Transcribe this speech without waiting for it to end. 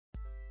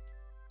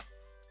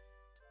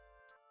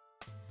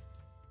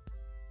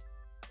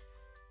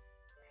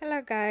Hello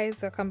guys,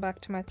 welcome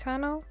back to my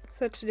channel.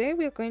 So today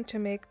we're going to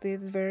make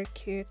this very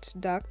cute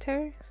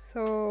doctor.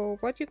 So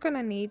what you're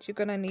gonna need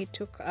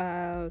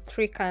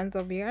three kinds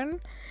of yarn: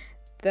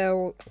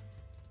 the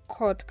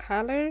coat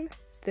color,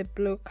 the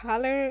blue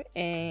color,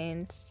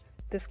 and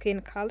the skin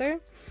color.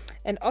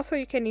 And also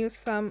you can use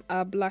some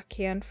black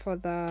yarn for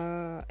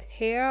the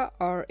hair,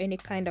 or any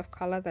kind of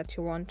color that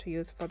you want to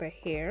use for the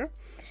hair.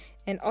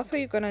 And also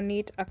you're gonna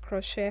need a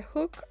crochet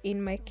hook.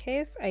 In my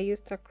case I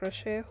used a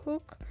crochet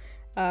hook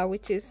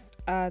which is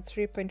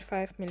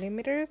 3.5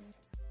 millimeters,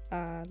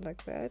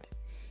 like that.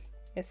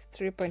 It's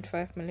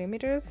 3.5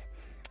 millimeters,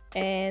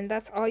 and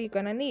that's all you're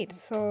gonna need.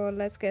 So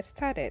let's get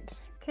started.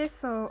 Okay,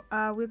 so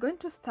we're going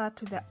to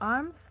start with the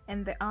arms,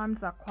 and the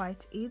arms are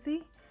quite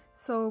easy.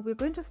 So we're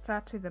going to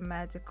start with the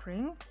magic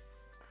ring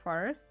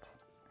first.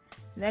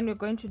 Then we're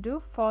going to do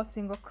 4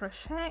 single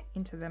crochet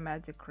into the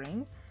magic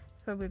ring.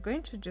 So we're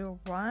going to do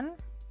 1,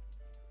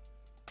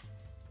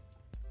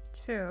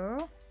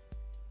 2,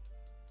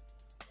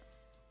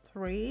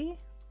 3,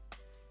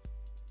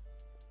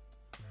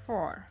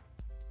 4.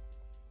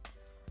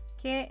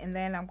 Okay, and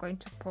then I'm going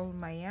to pull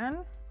my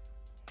yarn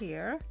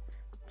here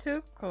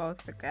to close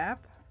the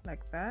gap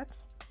like that.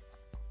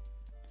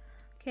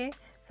 Okay,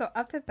 so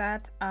after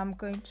that I'm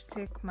going to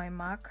take my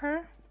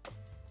marker,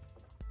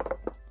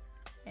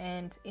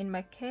 and in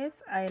my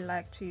case I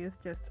like to use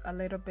just a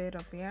little bit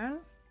of yarn.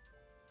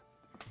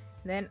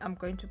 Then I'm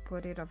going to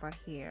put it over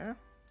here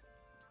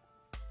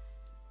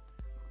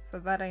so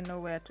that I know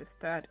where to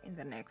start in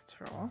the next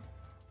row.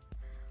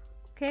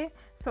 Okay,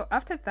 so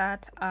after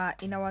that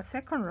in our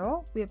second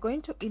row we're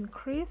going to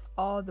increase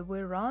all the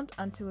way around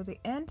until the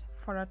end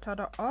for a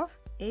total of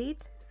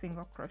 8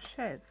 single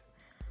crochets.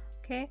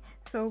 Okay,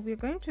 so we're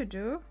going to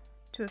do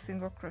 2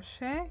 single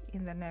crochet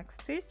in the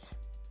next stitch.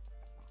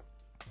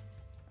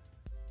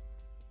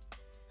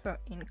 So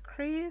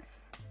increase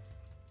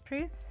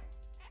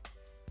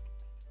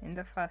in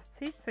the first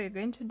stitch. So you're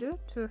going to do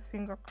 2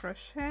 single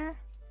crochet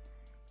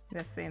in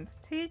the same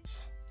stitch.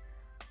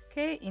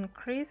 Okay,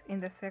 increase in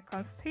the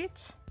second stitch.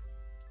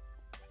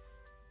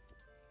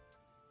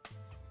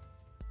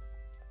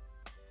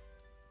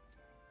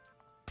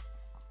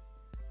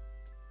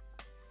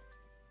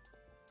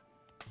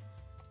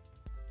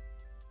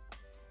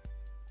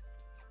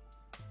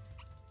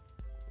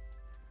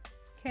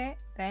 Okay,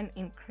 then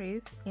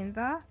increase in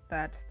the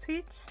third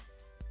stitch.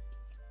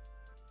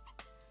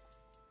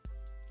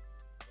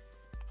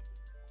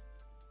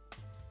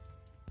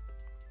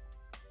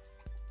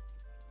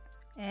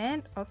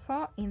 And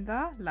also in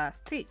the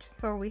last stitch.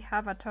 So we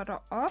have a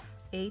total of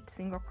 8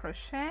 single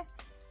crochet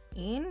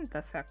in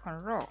the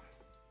second row.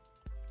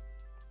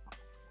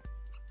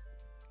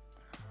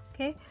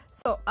 Okay,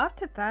 so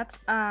after that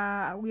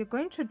we're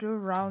going to do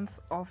rounds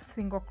of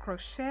single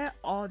crochet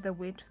all the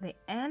way to the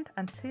end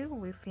until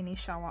we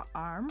finish our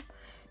arm.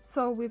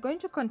 So we're going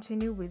to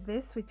continue with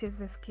this, which is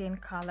the skin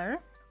color,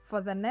 for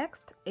the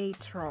next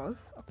 8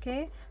 rows.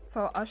 Okay,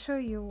 so I'll show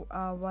you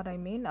what I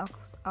mean.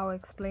 I'll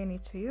explain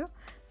it to you.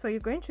 So you're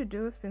going to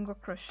do single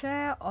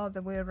crochet all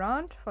the way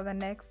around for the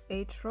next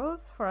 8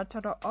 rows for a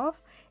total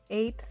of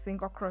 8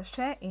 single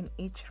crochet in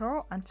each row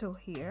until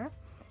here.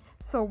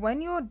 So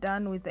when you're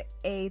done with the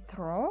 8th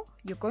row,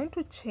 you're going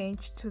to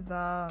change to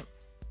the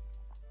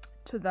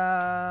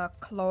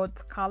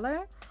clothes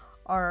color,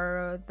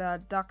 or the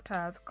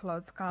doctor's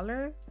clothes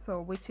color,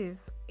 so which is,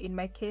 in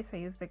my case I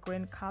use the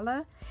green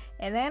color.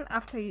 And then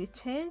after you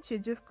change,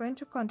 you're just going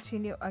to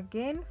continue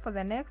again for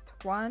the next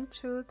 1,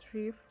 2,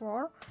 3,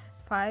 4,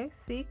 5,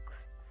 6,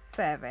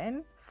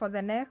 7. For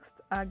the next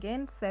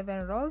again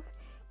 7 rows,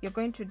 you're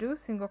going to do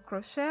single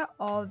crochet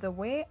all the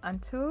way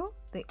until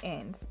the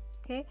end.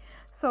 Okay,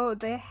 so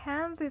the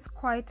hand is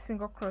quite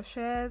single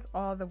crochets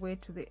all the way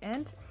to the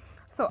end.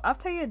 So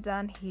after you're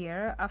done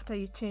here, after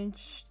you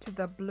change to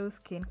the blue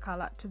skin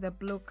color, to the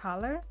blue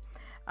color,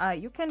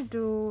 you can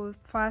do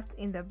first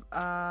in the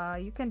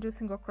you can do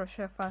single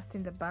crochet first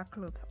in the back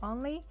loops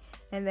only,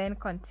 and then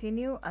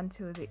continue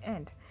until the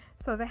end.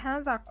 So the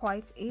hands are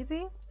quite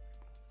easy.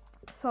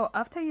 So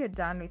after you're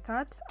done with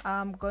that,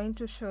 I'm going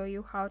to show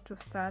you how to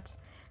start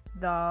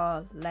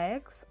the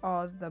legs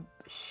or the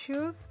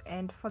shoes.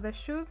 And for the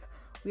shoes,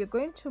 we're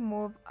going to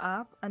move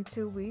up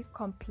until we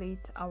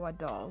complete our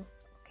doll.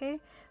 Okay,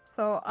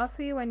 so I'll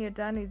see you when you're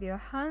done with your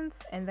hands,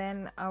 and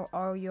then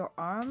or your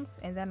arms,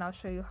 and then I'll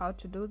show you how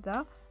to do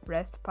the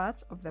rest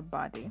part of the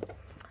body.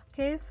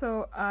 Okay,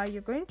 so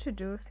you're going to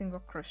do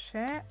single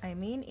crochet, I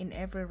mean in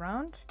every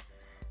round.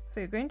 So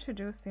you're going to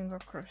do single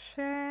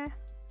crochet,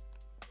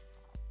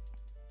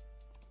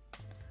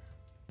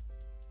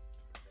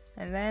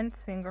 and then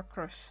single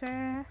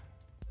crochet,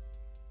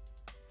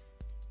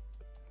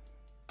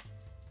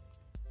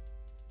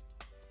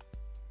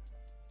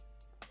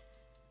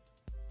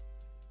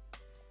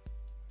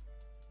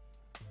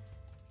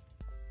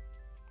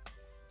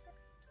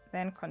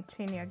 then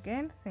continue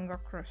again, single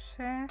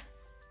crochet,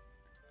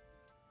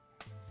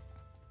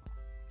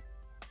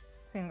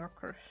 single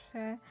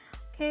crochet.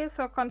 Okay,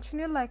 so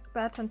continue like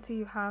that until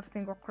you have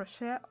single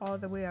crochet all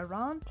the way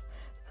around.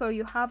 So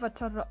you have a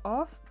total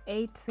of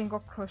 8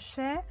 single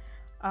crochet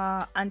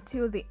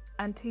until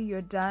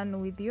you're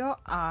done with your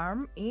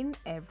arm in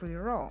every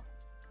row.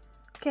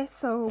 Okay,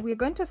 so we're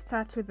going to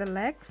start with the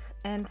legs,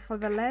 and for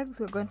the legs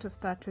we're going to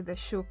start with the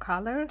shoe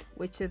color,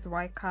 which is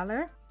white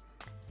color,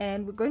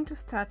 and we're going to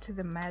start with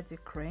the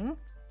magic ring,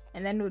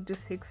 and then we'll do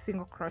 6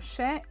 single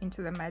crochet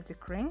into the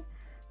magic ring.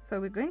 So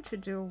we're going to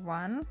do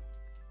 1,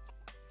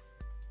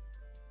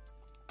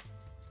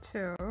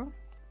 2,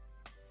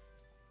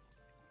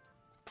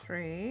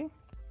 3,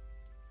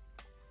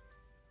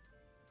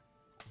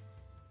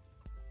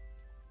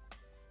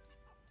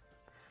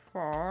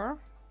 4,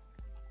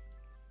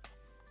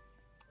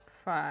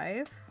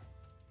 5,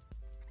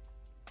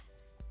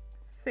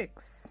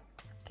 6.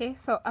 Okay,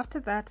 so after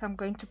that I'm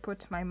going to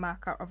put my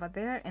marker over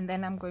there, and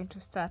then I'm going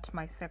to start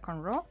my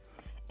second row.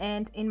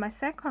 And in my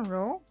second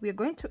row we're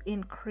going to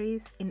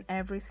increase in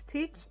every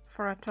stitch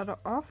for a total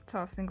of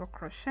 12 single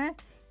crochet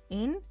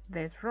in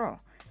this row.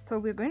 So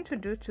we're going to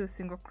do 2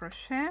 single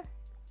crochet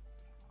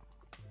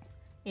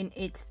in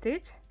each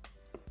stitch.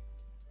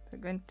 We're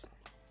going to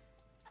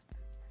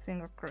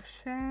single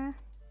crochet,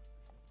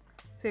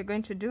 so you're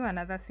going to do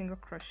another single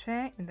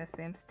crochet in the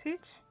same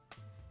stitch.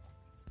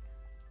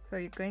 So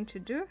you're going to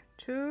do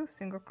 2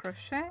 single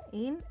crochet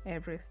in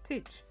every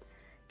stitch.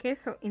 Okay,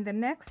 so in the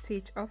next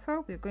stitch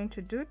also we're going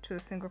to do 2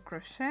 single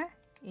crochet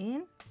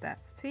in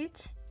that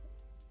stitch.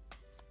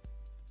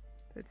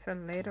 It's a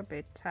little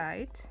bit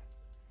tight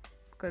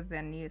because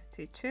they're new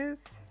stitches.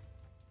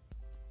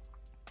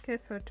 Okay,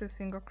 so 2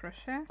 single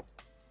crochet.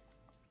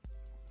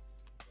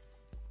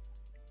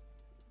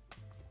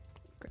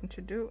 Going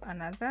to do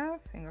another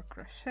single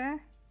crochet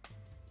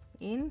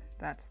in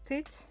that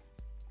stitch.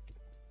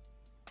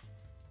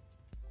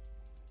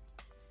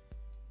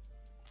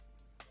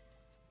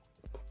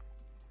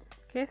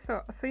 Okay,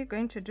 so you're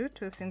going to do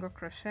 2 single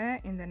crochet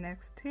in the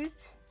next stitch.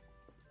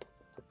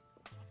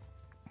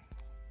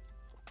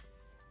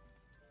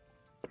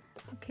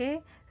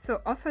 Okay,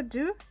 so also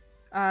do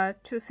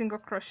 2 single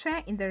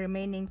crochet in the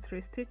remaining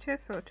 3 stitches.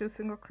 So 2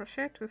 single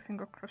crochet, 2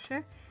 single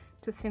crochet,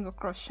 2 single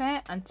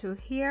crochet until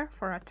here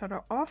for a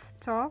total of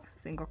 12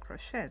 single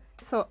crochets.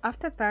 So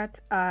after that,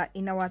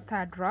 in our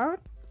third round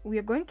we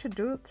are going to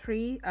do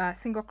 3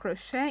 single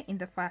crochet in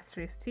the first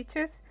 3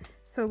 stitches.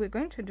 So we're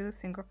going to do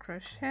single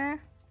crochet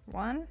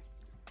 1,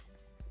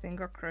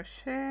 single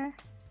crochet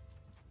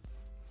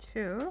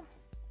 2,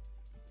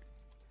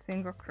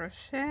 single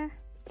crochet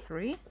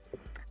 3.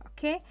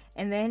 Okay,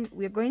 and then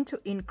we're going to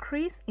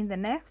increase in the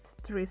next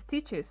 3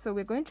 stitches. So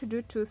we're going to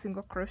do 2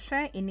 single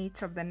crochet in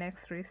each of the next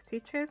 3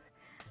 stitches.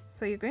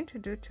 So you're going to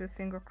do 2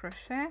 single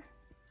crochet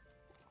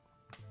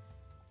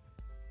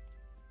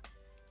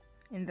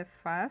in the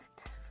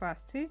first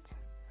stitch,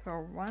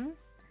 so 1,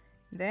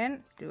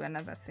 then do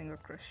another single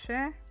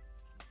crochet,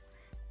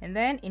 and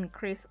then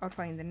increase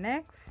also in the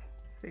next.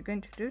 So you're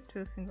going to do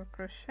 2 single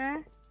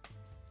crochet,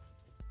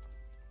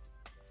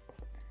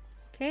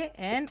 okay,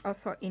 and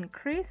also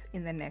increase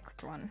in the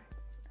next one,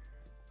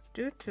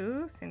 do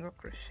 2 single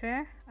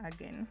crochet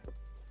again.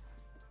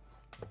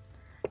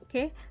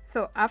 Okay,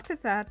 so after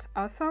that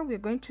also we're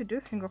going to do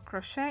single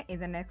crochet in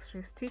the next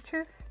 3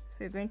 stitches. So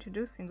you're going to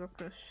do single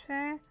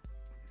crochet,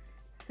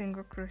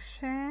 single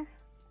crochet,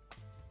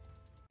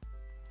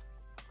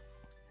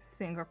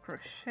 single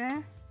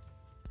crochet.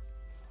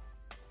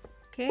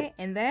 Okay,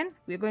 and then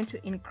we're going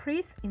to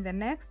increase in the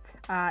next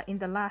in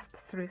the last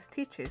 3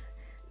 stitches.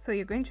 So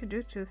you're going to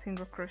do 2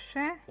 single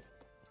crochet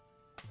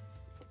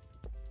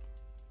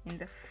in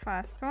the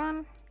first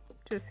one,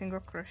 2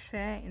 single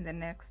crochet in the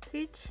next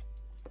stitch,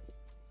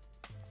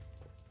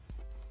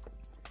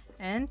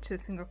 and 2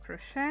 single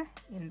crochet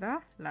in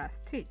the last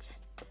stitch.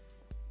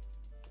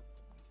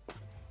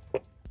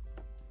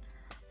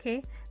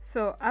 Okay,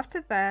 so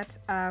after that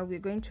we're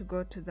going to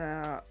go to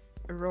the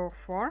row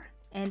 4,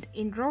 and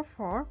in row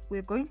 4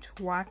 we're going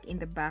to work in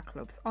the back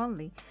loops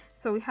only.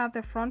 So we have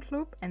the front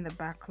loop and the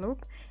back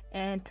loop,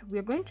 and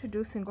we're going to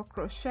do single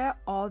crochet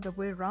all the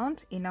way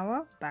around in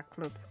our back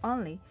loops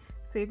only.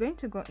 So you're going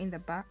to go in the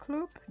back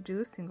loop,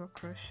 do single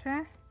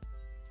crochet,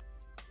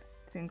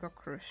 single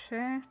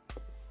crochet,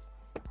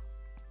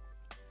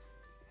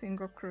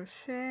 single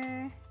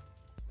crochet.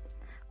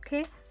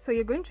 Okay, so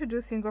you're going to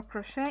do single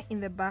crochet in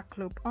the back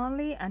loop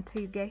only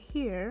until you get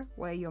here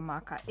where your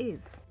marker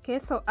is. Okay,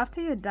 so after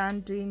you're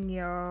done doing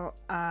your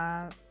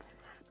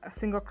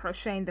single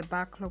crochet in the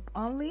back loop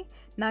only,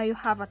 now you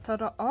have a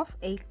total of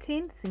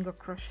 18 single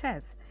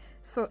crochets.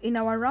 So in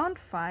our round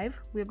 5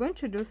 we're going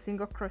to do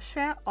single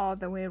crochet all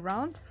the way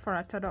around for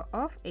a total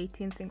of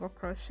 18 single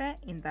crochet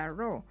in that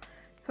row.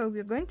 So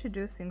we're going to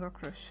do single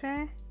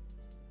crochet,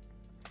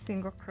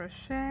 single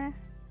crochet,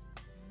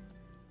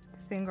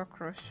 single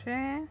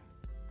crochet.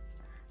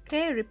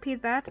 Okay,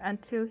 repeat that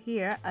until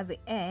here at the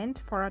end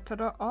for a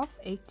total of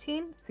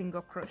 18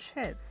 single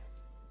crochets.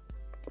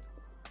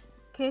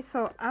 Okay,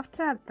 so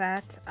after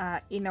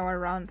that in our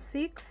round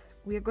 6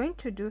 we're going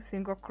to do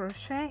single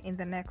crochet in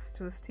the next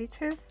 2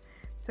 stitches.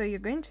 So you're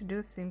going to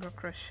do single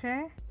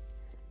crochet,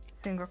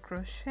 single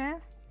crochet,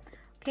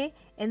 okay,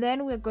 and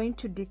then we're going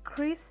to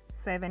decrease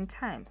 7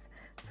 times.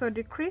 So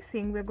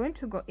decreasing, we're going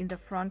to go in the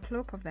front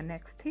loop of the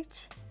next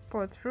stitch,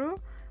 pull through,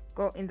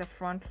 go in the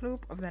front loop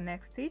of the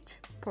next stitch,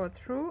 pull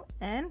through,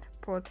 and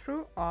pull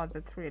through all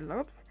the 3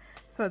 loops.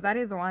 So that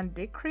is one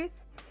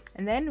decrease.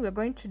 And then we're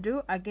going to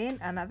do again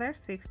another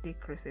 6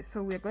 decreases.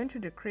 So we're going to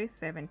decrease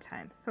 7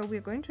 times. So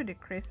we're going to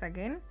decrease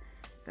again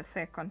the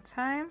second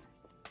time,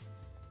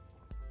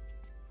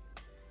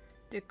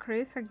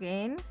 decrease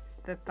again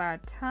the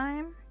third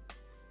time,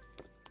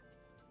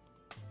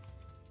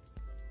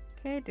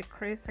 okay,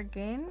 decrease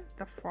again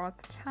the fourth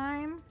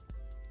time,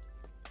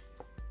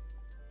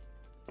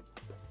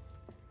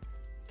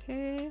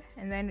 okay,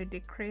 and then we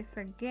decrease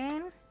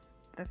again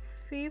the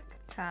 5th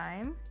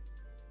time,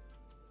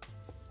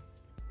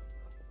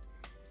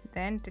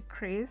 then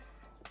decrease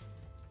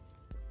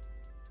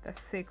the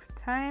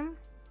 6th time,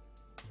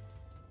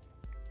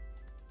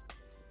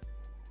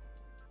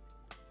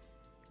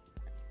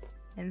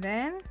 and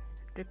then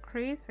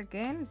decrease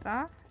again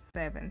the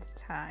 7th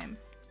time.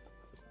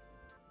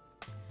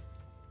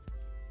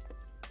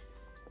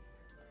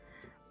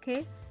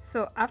 Okay,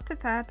 so after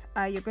that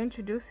you're going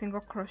to do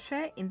single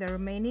crochet in the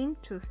remaining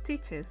 2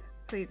 stitches.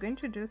 So you're going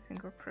to do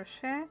single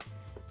crochet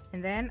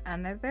and then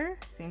another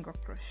single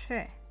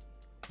crochet.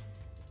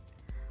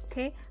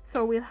 Okay,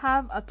 so we'll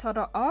have a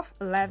total of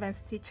 11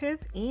 stitches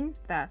in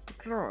that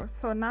row.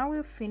 So now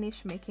we've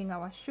finished making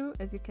our shoe.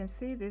 As you can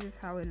see, this is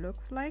how it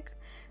looks like.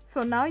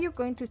 So now you're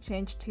going to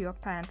change to your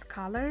pant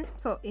color.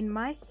 So in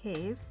my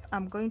case,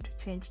 I'm going to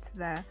change to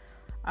the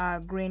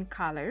green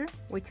color,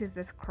 which is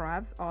the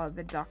scrubs or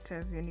the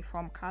doctor's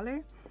uniform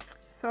color.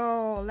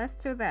 So let's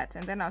do that,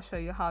 and then I'll show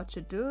you how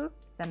to do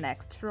the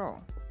next row.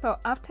 So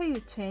after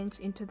you change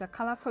into the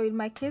color, so in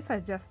my case I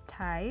just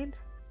tied,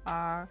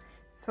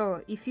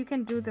 so if you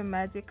can do the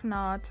magic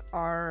knot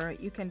or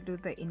you can do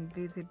the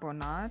invisible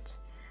knot,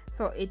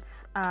 so it's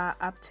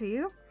up to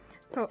you.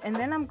 So and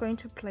then I'm going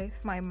to place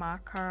my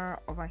marker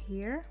over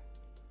here,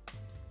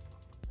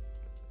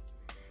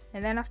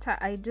 and then after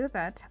I do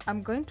that,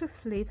 I'm going to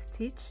slip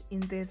stitch in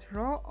this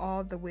row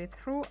all the way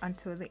through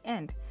until the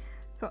end.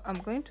 So I'm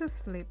going to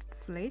slip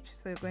stitch,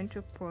 so you're going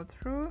to pull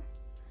through,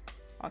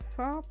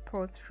 also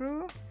pull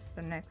through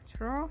the next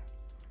row,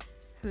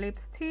 slip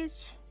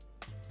stitch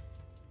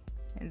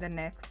in the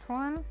next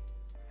one,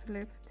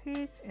 slip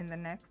stitch in the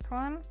next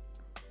one.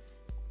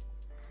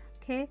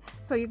 Okay,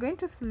 so you're going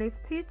to slip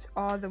stitch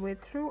all the way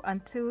through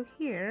until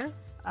here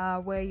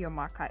where your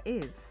marker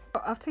is.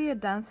 So after you're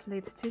done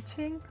slip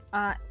stitching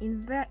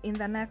in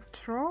the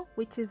next row,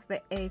 which is the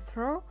 8th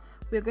row,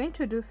 we're going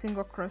to do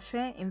single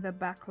crochet in the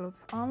back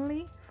loops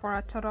only for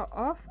a total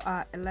of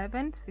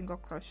 11 single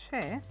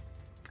crochet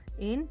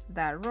in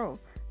that row.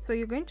 So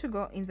you're going to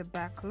go in the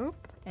back loop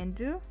and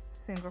do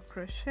single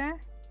crochet.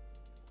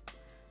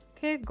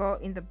 Okay, go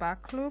in the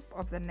back loop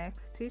of the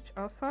next stitch,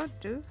 also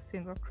do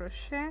single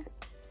crochet,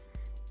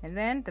 and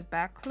then the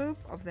back loop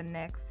of the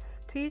next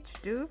stitch,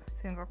 do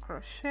single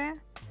crochet.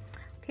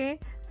 Okay,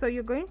 so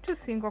you're going to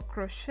single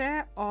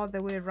crochet all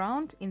the way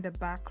around in the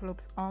back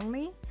loops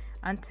only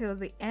until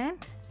the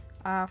end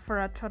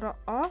for a total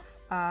of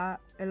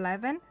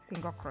 11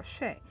 single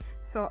crochet.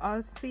 So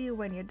I'll see you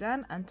when you're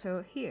done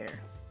until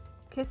here.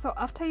 Okay, so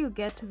after you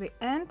get to the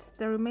end,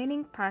 the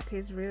remaining part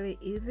is really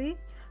easy.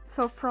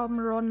 So from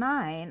row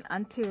 9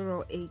 until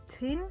row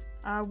 18,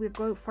 we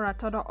go for a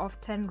total of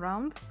 10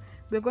 rounds.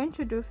 We're going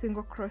to do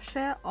single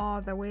crochet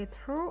all the way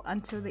through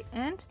until the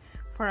end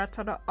for a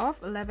total of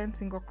 11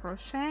 single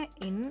crochet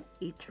in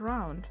each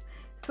round.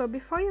 So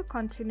before you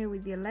continue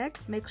with your leg,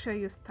 make sure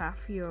you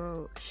stuff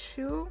your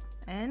shoe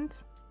and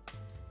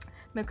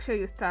make sure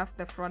you stuff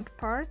the front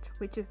part,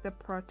 which is the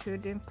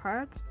protruding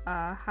part,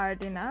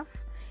 hard enough.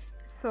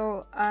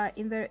 So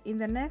in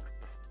the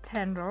next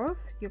 10 rows,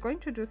 you're going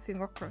to do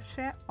single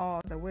crochet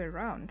all the way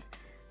around.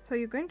 So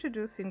you're going to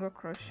do single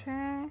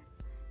crochet,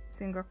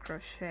 single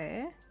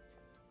crochet,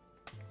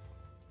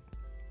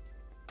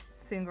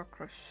 single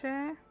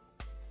crochet,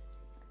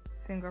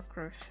 single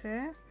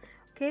crochet.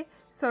 Okay,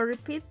 so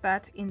repeat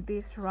that in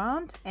this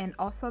round and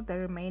also the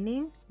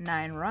remaining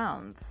 9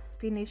 rounds.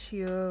 Finish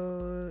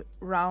your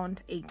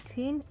round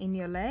 18 in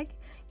your leg.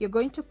 You're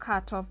going to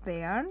cut off the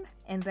yarn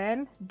and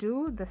then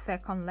do the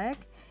second leg,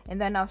 and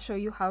then I'll show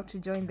you how to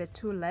join the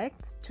 2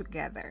 legs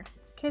together.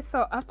 Okay,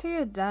 so after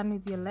you're done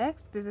with your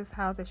legs, this is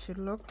how they should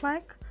look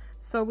like.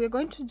 So we're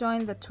going to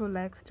join the 2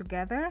 legs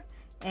together,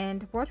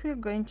 and what we're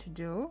going to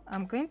do,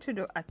 I'm going to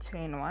do a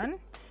chain 1,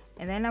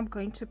 and then I'm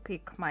going to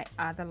pick my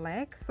other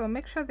leg. So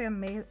make sure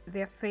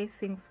they're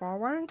facing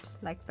forward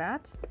like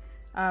that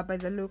by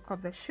the look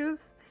of the shoes.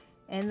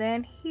 And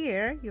then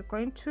here you're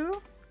going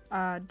to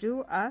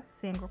do a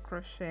single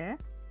crochet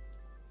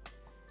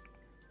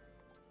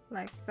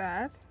like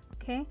that.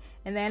 Okay,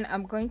 and then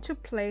I'm going to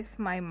place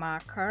my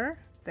marker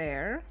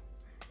there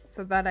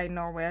so that I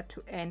know where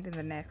to end in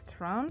the next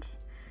round.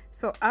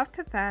 So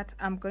after that,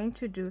 I'm going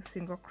to do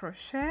single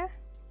crochet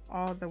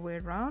all the way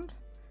around.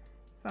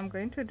 So I'm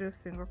going to do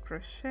single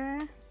crochet,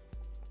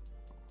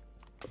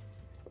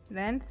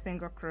 then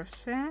single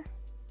crochet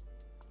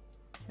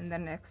in the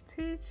next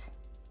stitch,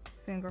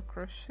 single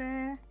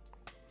crochet,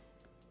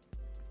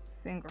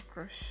 single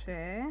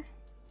crochet,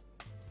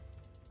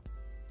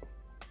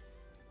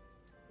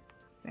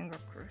 single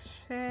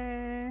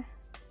crochet.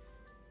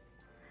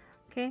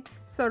 Okay,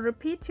 so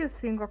repeat your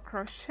single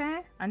crochet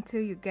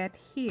until you get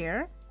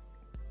here,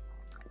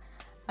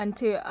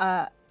 until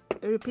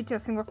repeat your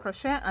single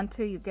crochet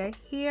until you get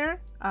here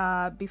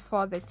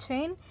before the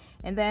chain,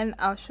 and then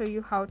I'll show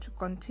you how to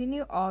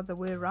continue all the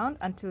way around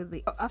until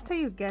the after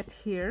you get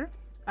here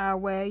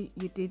where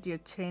you did your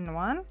chain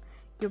one,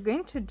 you're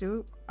going to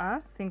do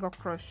a single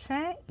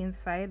crochet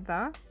inside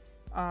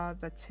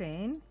the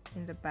chain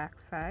in the back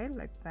side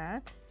like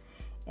that,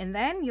 and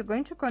then you're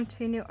going to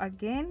continue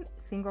again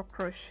single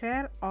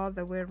crochet all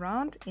the way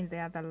around in the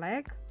other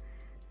leg.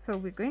 So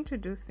we're going to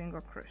do single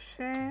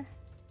crochet,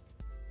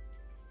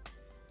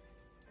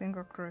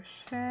 single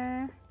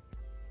crochet,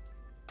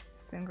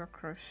 single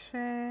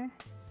crochet,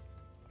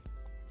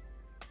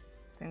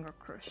 single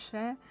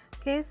crochet.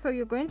 Okay, so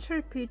you're going to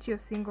repeat your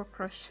single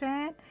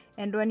crochet,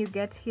 and when you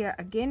get here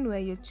again where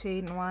your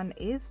chain one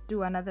is,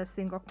 do another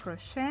single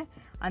crochet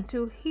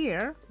until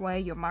here where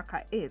your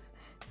marker is.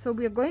 So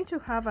we're going to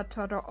have a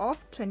total of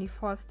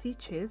 24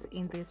 stitches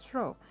in this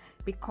row,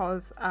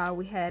 because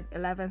we had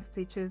 11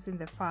 stitches in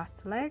the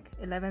first leg,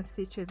 11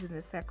 stitches in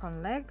the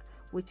second leg,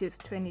 which is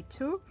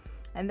 22,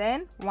 and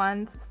then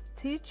one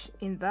stitch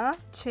in the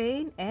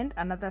chain and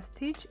another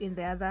stitch in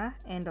the other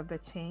end of the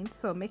chain,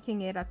 so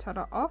making it a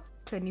total of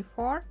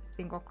 24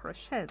 single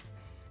crochets.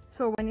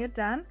 So when you're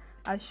done,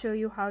 I'll show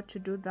you how to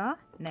do the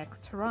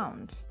next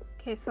round.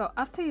 Okay, so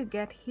after you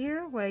get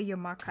here where your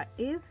marker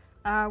is,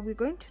 we're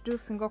going to do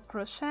single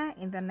crochet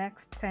in the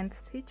next 10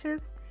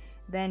 stitches,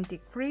 then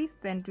decrease,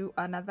 then do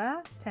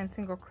another 10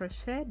 single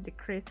crochet,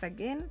 decrease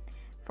again,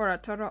 for a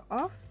total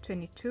of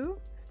 22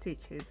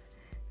 stitches.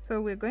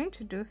 So we're going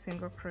to do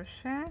single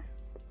crochet,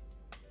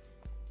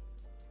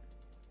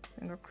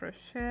 single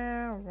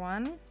crochet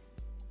 1,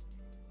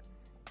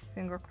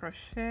 single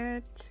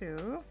crochet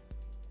 2,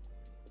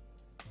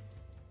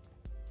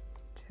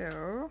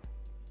 2,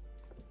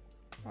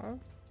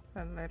 oops,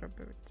 a little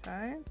bit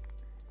tight,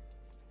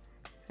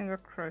 single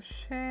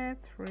crochet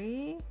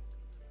 3,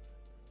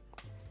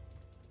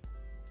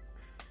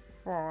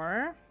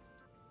 4.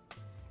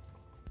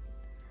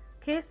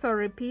 Okay, so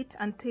repeat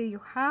until you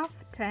have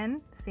 10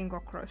 single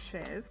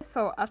crochets.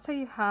 So after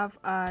you have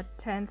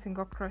 10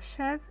 single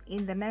crochets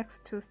in the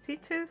next 2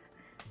 stitches,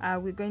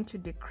 we're going to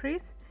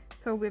decrease.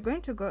 So we're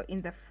going to go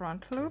in the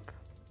front loop,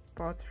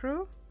 pull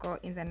through, go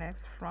in the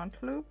next front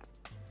loop,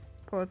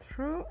 pull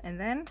through, and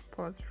then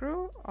pull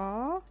through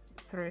all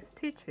 3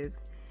 stitches,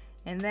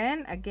 and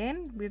then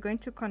again we're going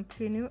to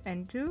continue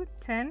and do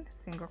 10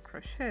 single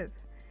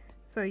crochets.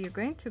 So you're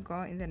going to go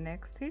in the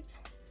next stitch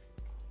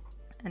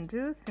and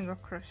do single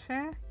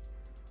crochet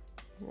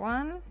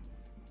 1,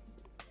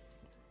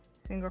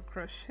 single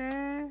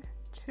crochet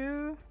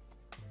 2,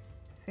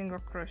 single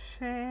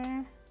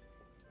crochet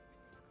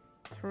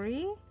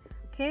 3.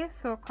 Okay,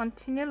 so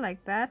continue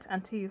like that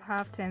until you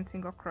have 10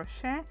 single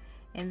crochet,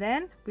 and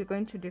then we're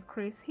going to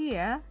decrease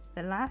here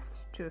the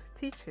last 2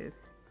 stitches.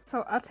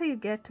 So after you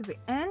get to the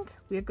end,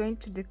 we're going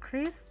to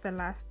decrease the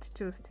last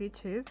 2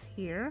 stitches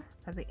here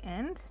at the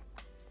end.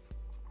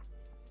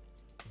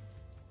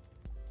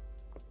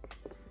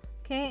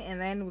 Okay, and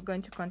then we're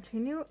going to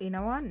continue in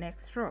our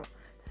next row.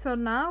 So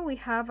now we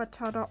have a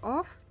total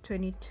of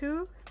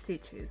 22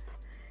 stitches.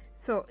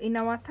 So in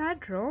our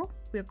third row,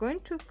 we're going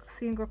to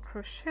single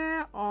crochet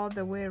all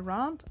the way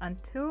around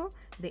until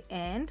the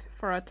end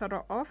for a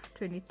total of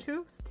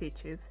 22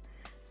 stitches.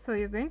 So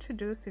you're going to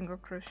do single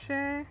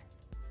crochet,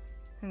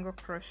 single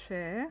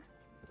crochet,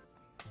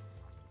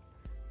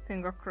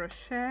 single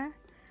crochet.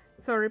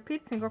 So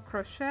repeat single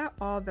crochet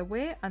all the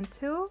way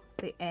until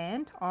the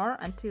end, or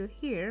until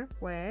here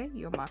where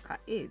your marker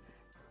is.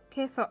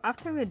 Okay, so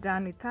after we're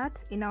done with that,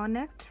 in our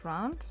next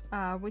round,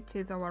 which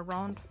is our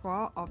round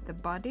 4 of the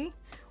body,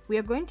 we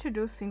are going to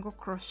do single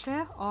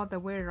crochet all the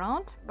way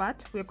around,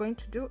 but we're going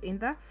to do in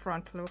the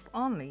front loop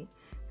only.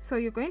 So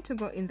you're going to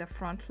go in the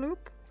front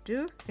loop,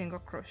 do single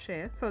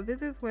crochet. So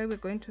this is where we're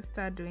going to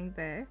start doing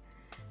the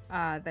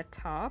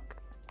top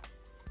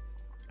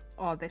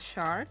or the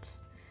shirt.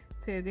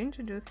 So you're going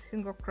to do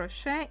single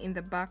crochet in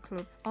the back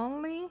loops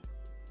only,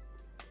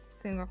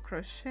 single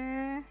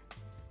crochet,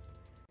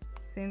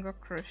 single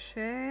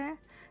crochet.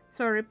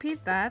 So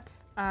repeat that,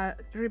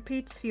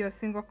 repeat your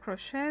single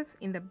crochets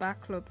in the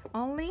back loops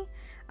only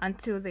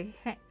until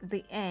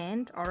the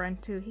end, or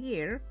until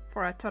here,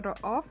 for a total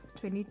of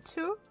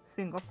 22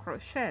 single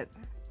crochets.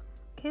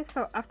 Okay,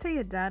 so after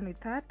you're done with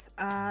that,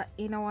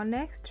 in our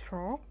next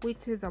row,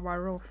 which is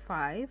our row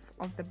 5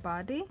 of the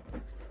body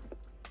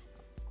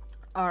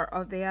or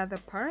of the other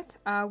part,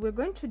 we're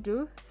going to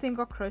do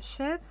single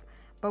crochets,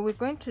 but we're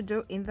going to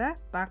do in the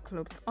back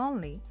loops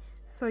only.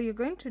 So you're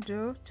going to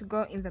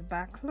go in the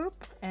back loop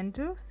and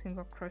do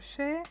single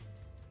crochet,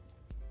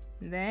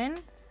 then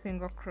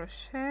single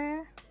crochet,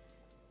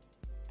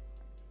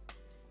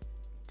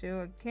 do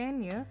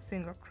again your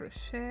single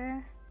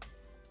crochet,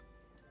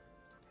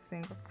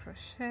 single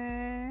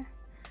crochet.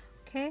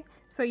 Okay,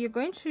 So you're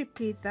going to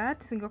repeat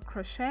that single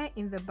crochet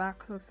in the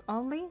back loops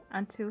only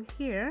until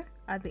here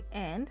at the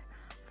end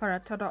for a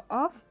total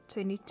of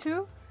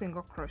 22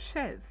 single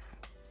crochets.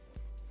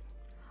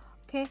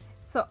 Okay,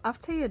 so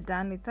after you're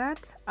done with that,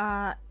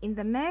 in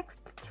the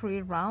next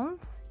 3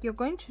 rounds you're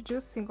going to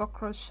do single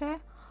crochet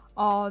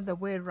all the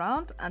way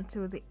around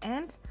until the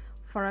end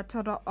for a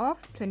total of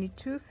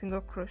 22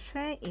 single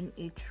crochet in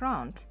each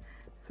round.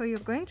 So you're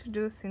going to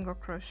do single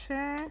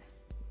crochet,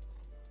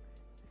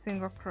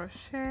 single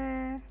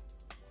crochet,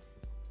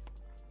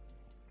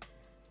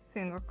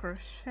 single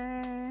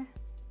crochet.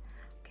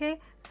 Okay,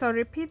 so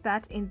repeat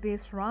that in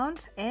this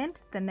round and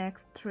the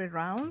next 3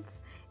 rounds,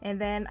 and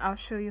then I'll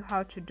show you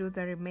how to do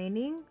the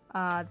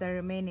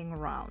remaining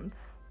rounds.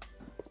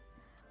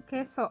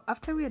 Okay, so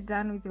after we're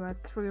done with our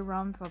 3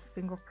 rounds of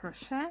single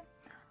crochet,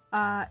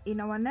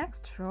 in our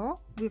next row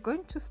we're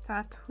going to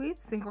start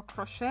with single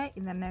crochet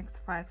in the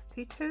next 5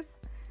 stitches.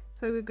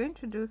 So we're going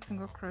to do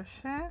single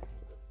crochet,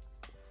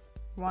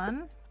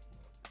 1,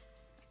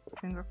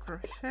 single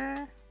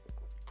crochet,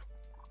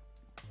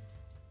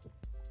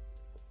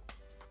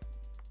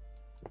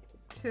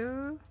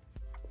 2,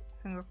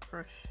 single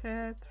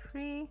crochet,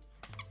 3,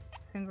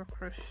 single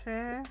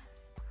crochet,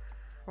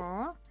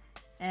 4,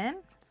 and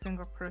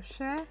single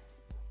crochet,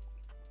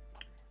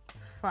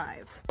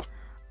 5.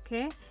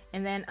 Okay,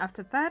 and then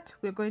after that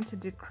we're going to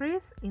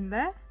decrease in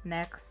the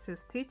next 2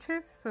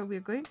 stitches. So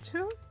we're going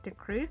to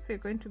decrease, we're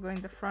going to go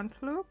in the front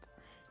loop,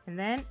 and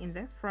then in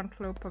the front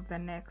loop of the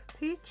next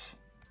stitch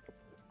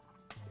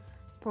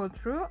pull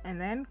through,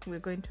 and then we're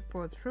going to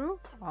pull through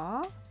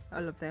all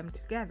of them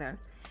together,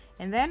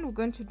 and then we're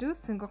going to do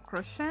single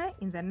crochet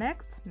in the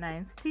next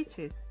 9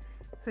 stitches.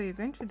 So you're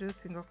going to do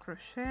single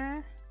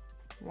crochet,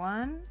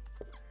 1,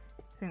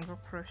 single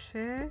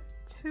crochet,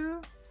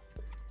 2,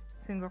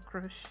 single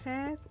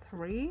crochet,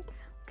 3.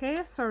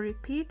 Okay, so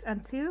repeat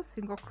until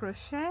single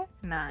crochet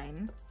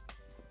 9.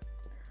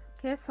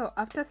 Okay, so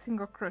after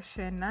single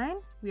crochet 9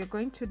 we are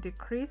going to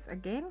decrease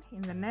again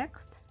in the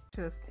next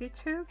 2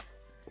 stitches,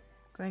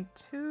 going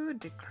to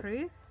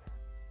decrease,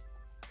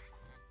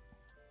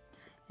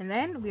 and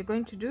then we're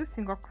going to do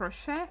single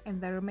crochet in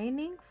the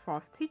remaining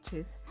 4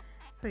 stitches.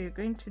 So you're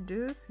going to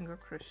do single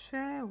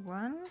crochet,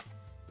 1,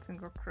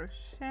 single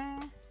crochet,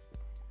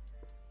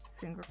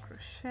 single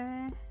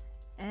crochet,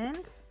 and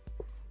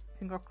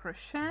single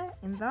crochet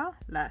in the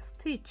last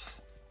stitch.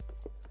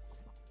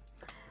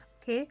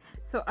 Okay,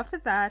 so after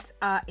that,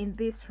 in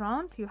this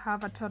round you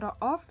have a total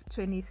of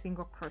 20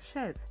 single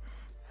crochets.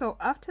 So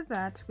after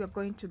that we're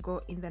going to go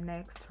in the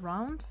next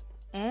round,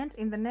 and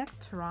in the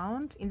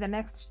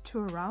next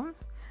 2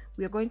 rounds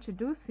we are going to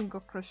do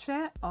single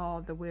crochet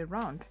all the way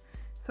around.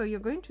 So you're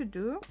going to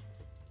do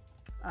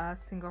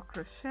single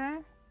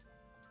crochet,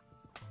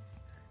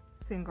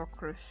 single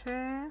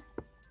crochet,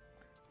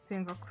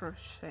 single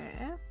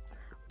crochet.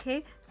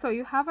 Okay, so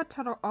you have a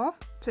total of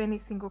 20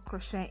 single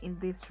crochet in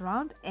this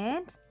round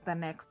and the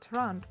next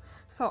round.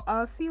 So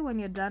I'll see you when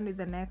you're done with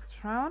the next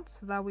round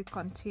so that we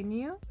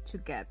continue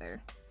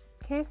together.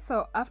 Okay,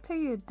 so after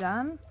you're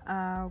done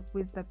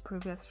with the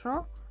previous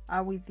row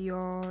with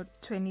your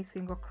 20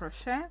 single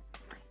crochet,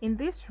 in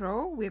this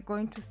row we're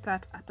going to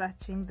start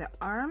attaching the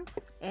arms,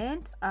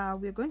 and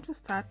we're going to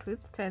start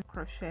with 10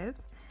 crochets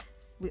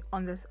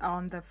on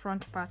the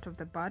front part of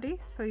the body.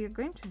 So you're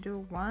going to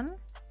do 1,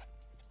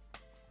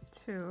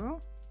 2,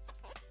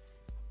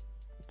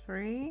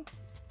 3,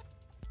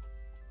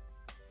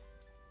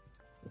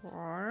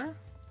 4,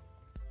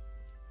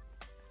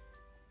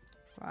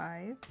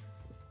 5,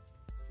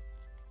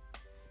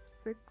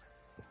 6,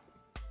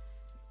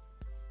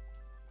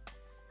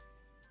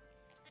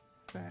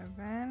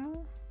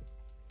 7.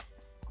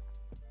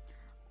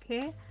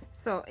 Okay,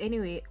 so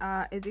anyway,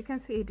 as you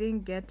can see, it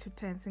didn't get to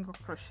 10 single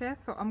crochet,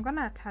 so I'm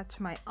gonna attach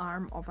my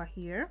arm over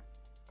here.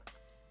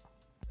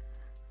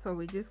 So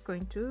we're just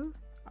going to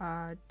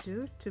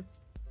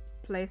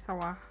place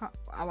our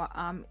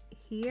arm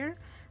here.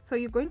 So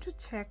you're going to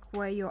check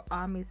where your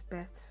arm is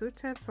best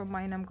suited. So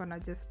mine, I'm gonna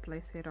just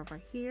place it over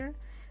here.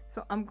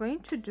 So I'm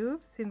going to do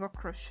single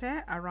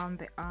crochet around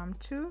the arm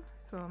too.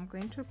 So I'm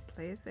going to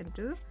place and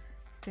do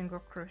single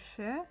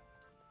crochet,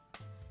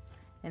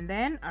 and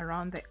then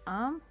around the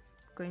arm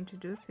I'm going to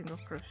do single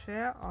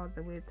crochet all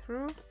the way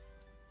through.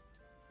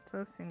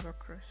 So single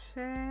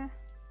crochet,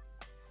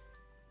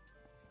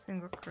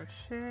 single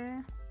crochet,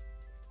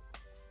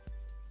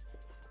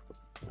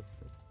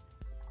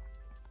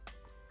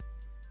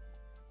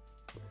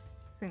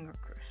 single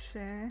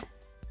crochet.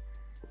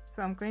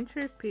 So I'm going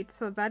to repeat.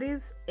 So that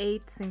is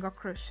 8 single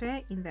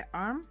crochet in the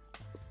arm,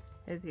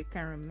 as you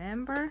can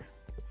remember.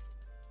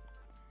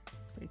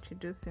 Going to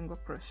do single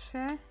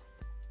crochet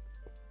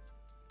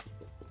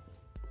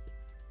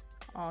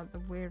all the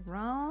way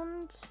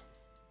around,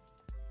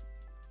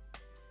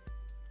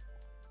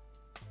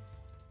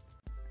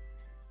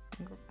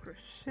 single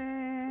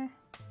crochet,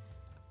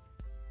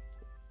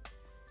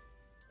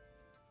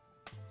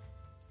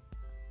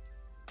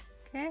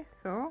 okay,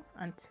 so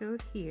until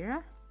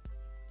here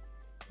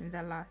in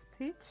the last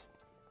stitch.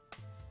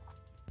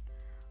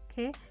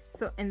 Okay,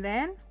 so and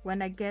then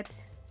when I get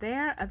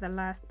there at the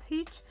last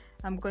stitch,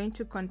 I'm going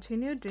to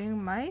continue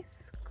doing my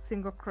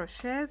single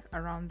crochets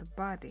around the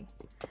body.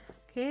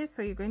 Okay,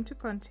 so you're going to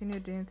continue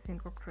doing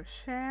single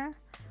crochet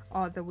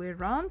all the way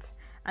around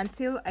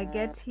until I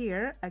get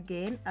here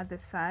again at the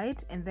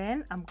side, and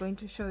then I'm going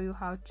to show you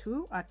how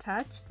to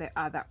attach the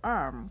other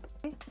arm.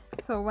 Okay,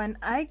 so when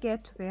I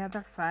get to the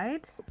other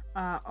side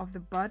of the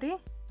body,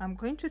 I'm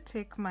going to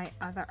take my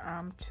other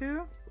arm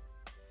too,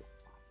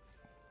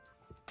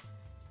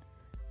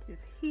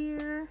 just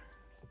here,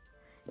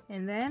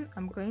 and then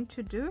I'm going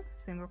to do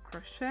single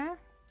crochet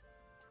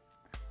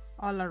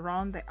all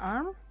around the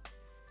arm.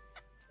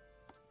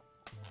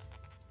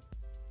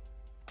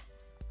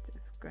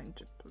 Just going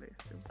to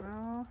place the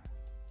bow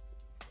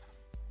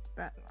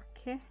that.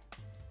 Okay,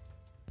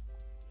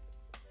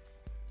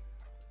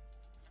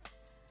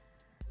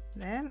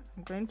 then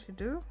I'm going to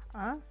do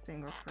a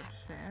single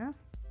crochet,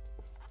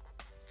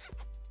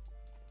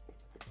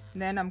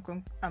 then I'm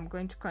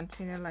going to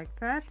continue like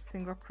that,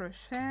 single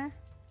crochet.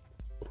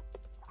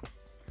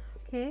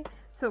 Okay,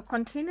 so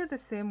continue the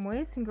same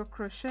way, single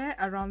crochet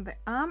around the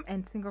arm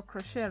and single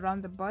crochet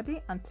around the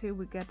body until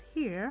we get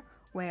here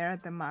where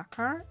the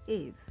marker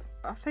is.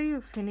 After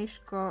you finish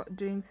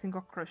doing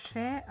single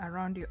crochet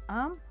around your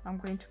arm, I'm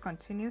going to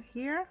continue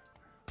here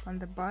on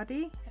the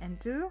body and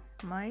do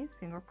my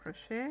single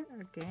crochet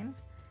again.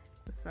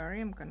 So sorry,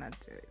 I'm gonna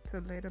do it's a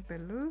little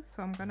bit loose,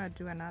 so I'm gonna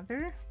do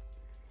another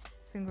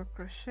single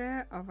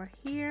crochet over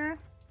here.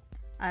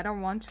 I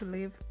don't want to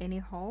leave any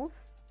holes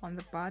on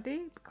the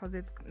body because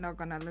it's not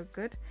gonna look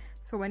good.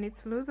 So when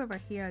it's loose over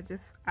here, I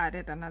just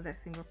added another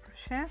single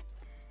crochet,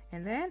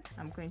 and then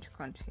I'm going to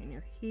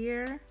continue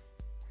here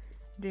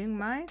doing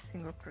my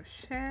single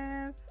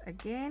crochets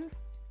again,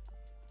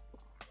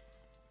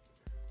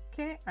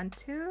 okay,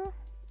 until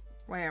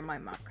where my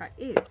marker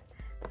is.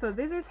 So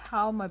this is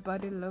how my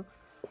body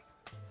looks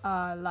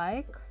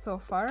like so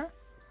far,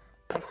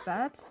 like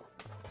that.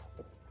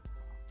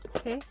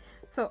 Okay,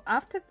 so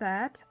after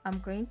that I'm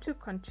going to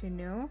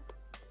continue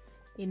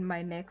in my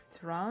next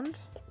round.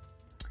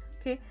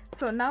 Okay,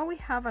 so now we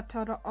have a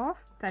total of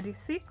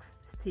 36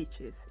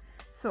 stitches.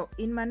 So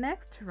in my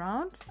next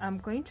round, I'm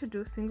going to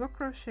do single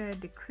crochet,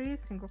 decrease,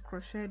 single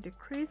crochet,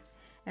 decrease,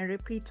 and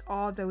repeat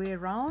all the way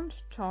around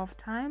 12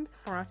 times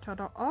for a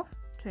total of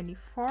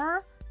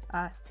 24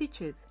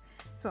 stitches.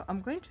 So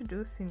I'm going to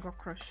do single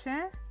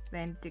crochet,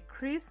 then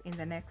decrease in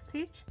the next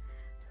stitch.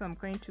 So I'm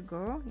going to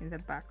go in the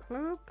back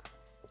loop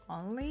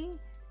only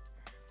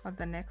of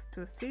the next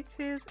 2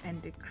 stitches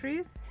and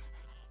decrease,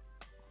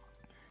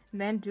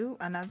 then do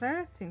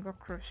another single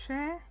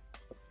crochet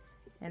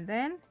and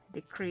then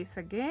decrease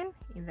again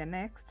in the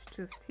next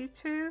 2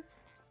 stitches.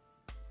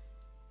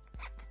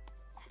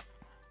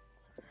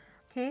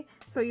 Okay,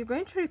 so you're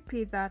going to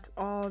repeat that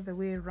all the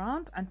way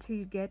around until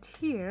you get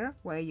here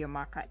where your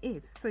marker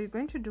is. So you're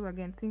going to do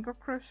again single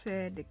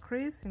crochet,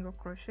 decrease, single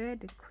crochet,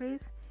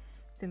 decrease,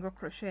 single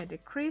crochet,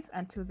 decrease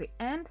until the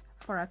end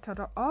for a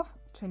total of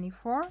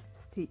 24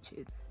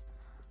 stitches.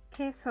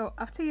 Okay, so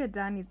after you're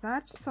done with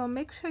that, so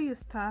make sure you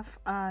stuff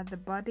the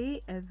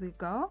body as we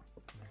go,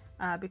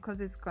 because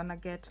it's gonna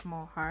get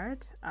more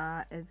hard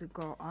as you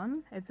go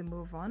on, as you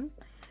move on.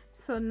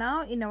 So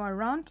now in our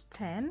round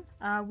 10,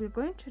 we're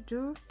going to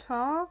do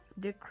 12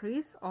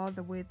 decrease all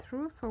the way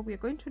through. So we're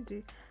going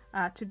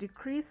to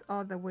decrease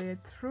all the way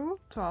through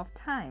 12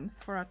 times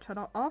for a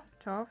total of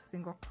 12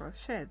 single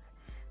crochets.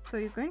 So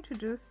you're going to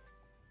do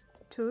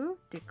 2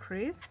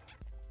 decrease,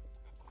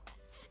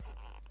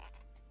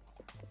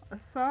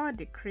 also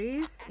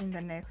decrease in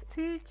the next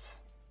stitch,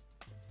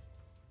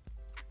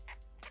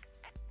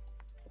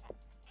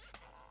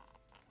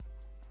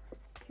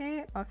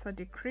 okay, also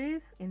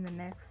decrease in the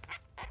next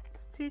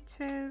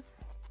stitches,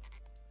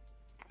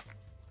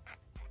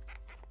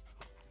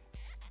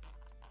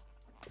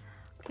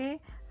 okay,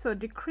 so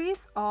decrease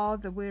all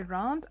the way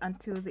around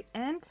until the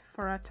end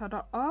for a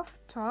total of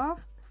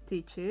 12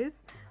 stitches.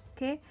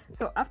 Okay,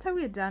 so after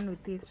we're done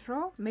with this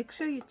row, make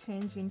sure you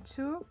change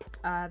into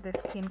the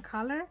skin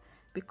color,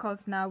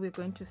 because now we're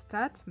going to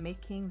start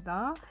making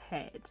the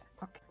head.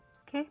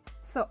 Okay,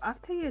 so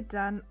after you're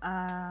done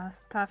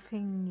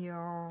stuffing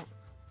your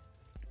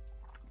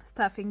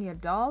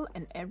doll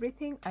and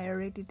everything, I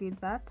already did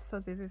that, so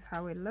this is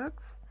how it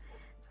looks.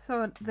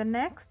 So the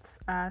next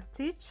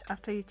stitch,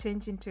 after you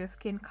change into your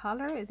skin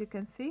color, as you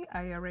can see,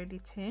 I already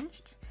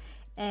changed,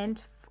 and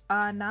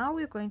now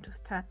we're going to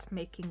start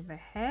making the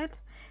head.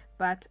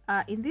 But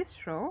in this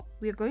row,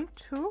 we're going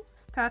to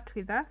start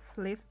with a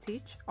slip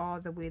stitch all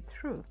the way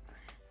through.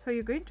 So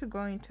you're going to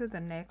go into the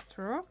next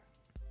row,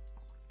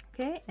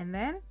 okay, and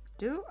then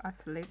do a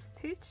slip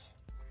stitch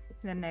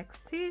in the next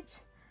stitch,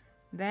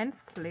 then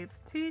slip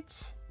stitch.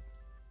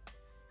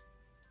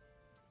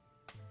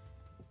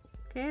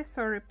 Okay,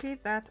 so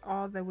repeat that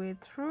all the way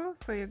through.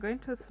 So you're going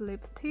to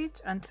slip stitch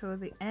until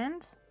the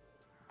end,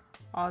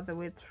 all the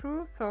way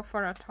through, so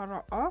for a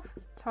total of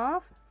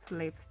 12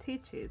 slip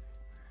stitches.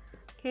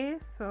 Okay,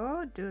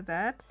 so do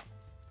that,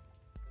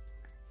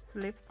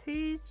 slip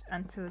stitch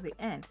until the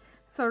end.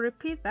 So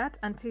repeat that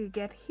until you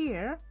get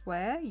here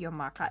where your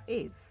marker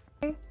is.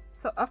 Okay,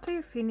 So after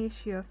you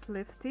finish your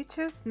slip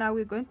stitches, now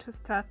we're going to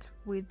start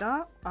with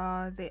the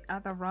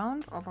other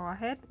round of our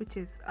head, which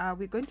is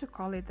we're going to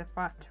call it the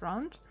first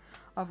round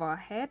of our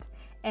head.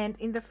 And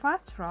in the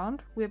first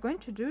round, we're going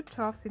to do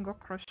 12 single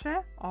crochet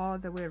all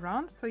the way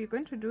around. So you're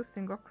going to do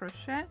single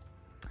crochet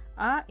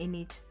in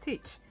each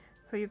stitch.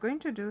 So you're going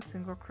to do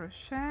single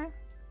crochet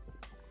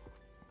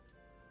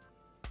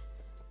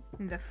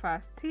in the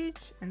first stitch,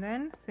 and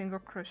then single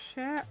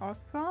crochet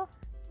also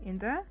in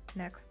the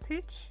next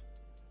stitch.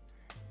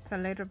 It's a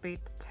little bit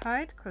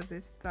tight because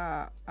it's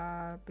the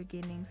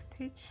beginning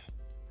stitch.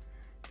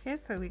 Okay,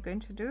 so we're going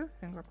to do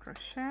single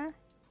crochet,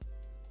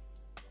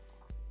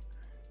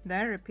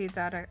 then repeat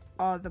that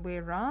all the way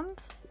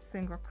around,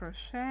 single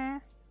crochet,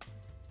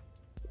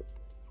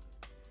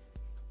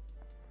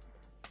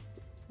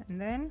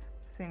 and then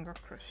single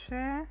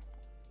crochet,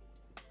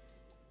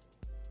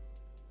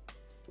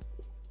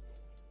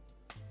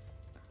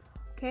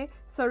 okay.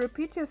 So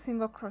repeat your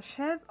single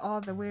crochets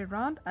all the way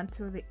around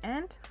until the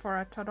end for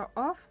a total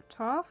of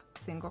 12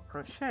 single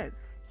crochets.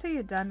 So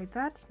you're done with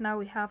that. Now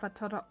we have a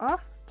total of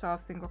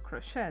 12 single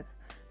crochets.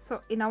 So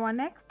in our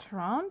next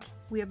round,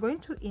 we are going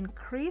to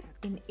increase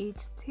in each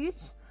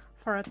stitch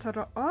for a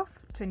total of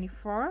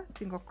 24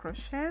 single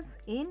crochets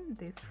in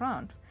this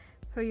round.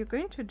 So you're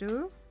going to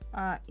do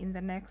in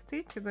the next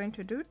stitch, you're going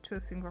to do 2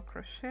 single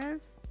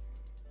crochets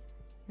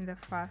in the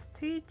first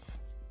stitch,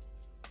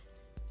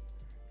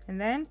 and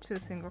then 2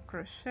 single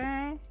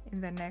crochet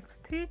in the next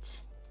stitch,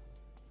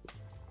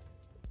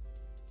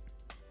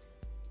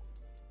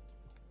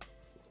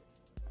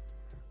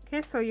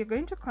 okay. So you're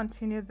going to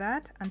continue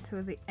that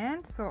until the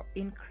end, so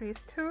increase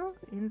 2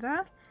 in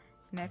the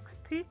next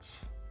stitch,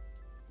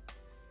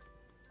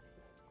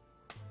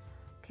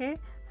 okay.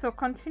 So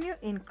continue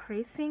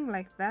increasing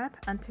like that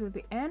until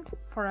the end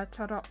for a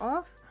total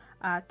of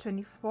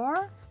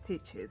 24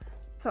 stitches.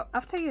 So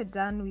after you're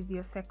done with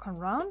your second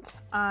round,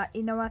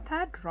 in our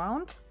third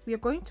round, we are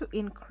going to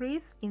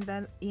increase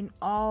in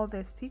all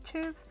the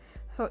stitches,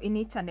 so in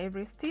each and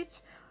every stitch,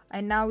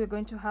 and now we're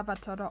going to have a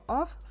total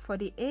of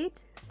 48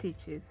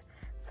 stitches.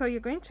 So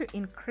you're going to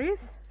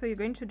increase, so you're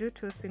going to do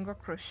 2 single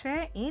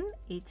crochet in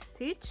each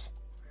stitch,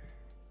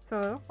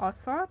 so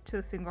also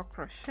 2 single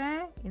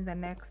crochet in the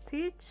next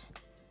stitch,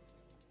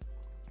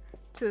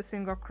 2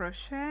 single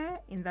crochet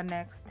in the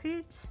next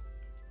stitch,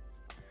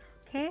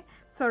 okay.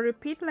 So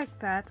repeat like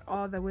that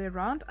all the way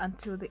around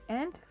until the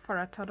end for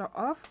a total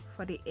of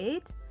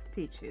 48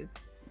 stitches.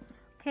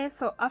 Okay,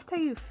 so after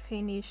you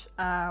finish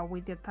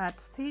with your third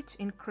stitch,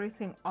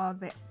 increasing all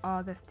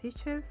the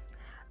stitches,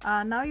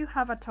 now you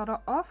have a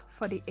total of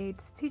 48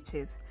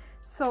 stitches.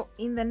 So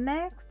in the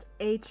next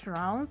 8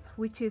 rounds,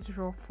 which is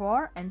row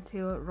 4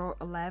 until row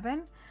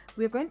 11,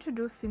 we're going to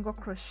do single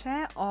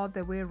crochet all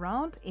the way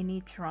around in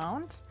each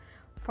round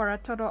for a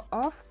total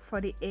of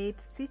 48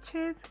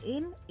 stitches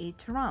in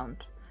each round.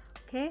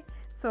 Okay,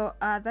 so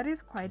that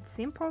is quite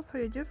simple. So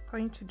you're just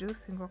going to do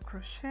single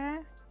crochet,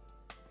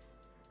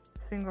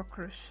 single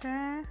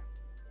crochet,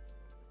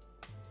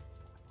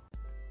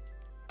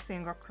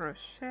 single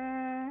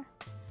crochet,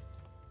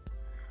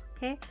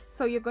 okay.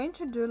 So you're going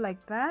to do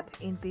like that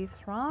in this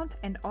round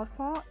and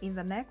also in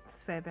the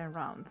next 7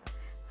 rounds.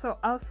 So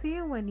I'll see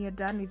you when you're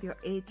done with your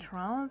 8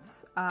 rounds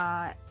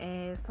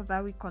so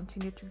that we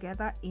continue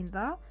together in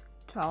the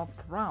 12th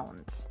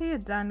round. So you're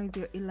done with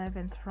your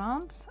 11th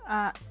round.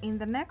 In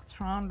the next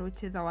round,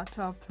 which is our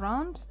 12th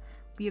round,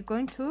 we are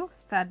going to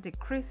start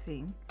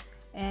decreasing,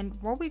 and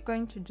what we're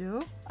going to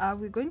do,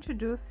 we're going to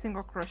do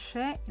single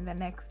crochet in the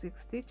next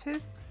 6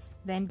 stitches,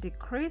 then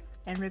decrease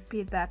and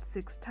repeat that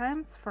 6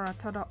 times for a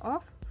total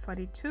of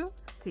 42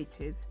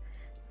 stitches.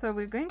 So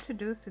we're going to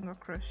do single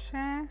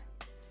crochet,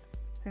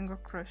 single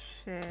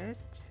crochet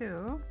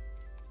 2,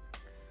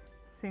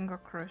 single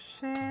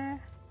crochet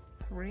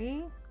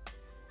 3,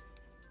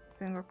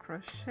 single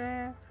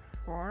crochet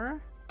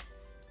 4,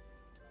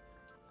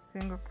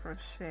 single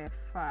crochet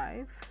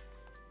 5,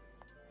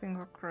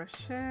 single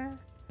crochet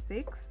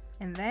 6,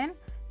 and then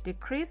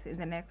decrease in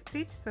the next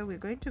stitch. So we're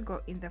going to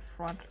go in the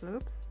front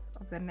loops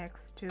of the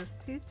next 2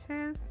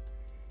 stitches,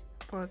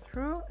 pull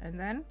through, and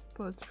then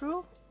pull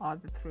through all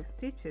the 3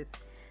 stitches.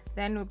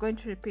 Then we're going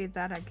to repeat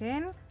that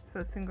again. So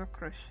single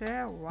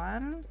crochet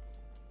 1,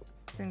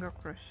 single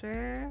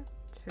crochet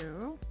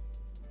 2,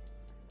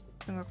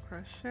 single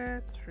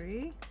crochet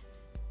 3,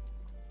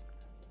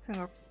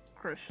 single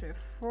crochet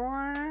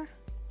 4,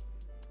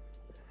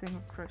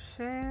 single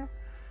crochet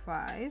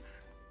 5,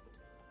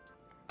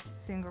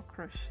 single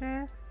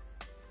crochet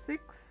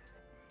 6,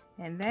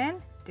 and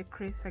then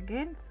decrease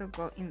again. So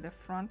go in the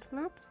front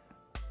loops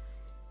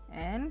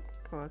and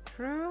pull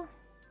through,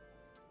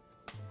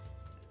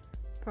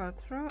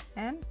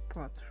 and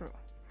pull through.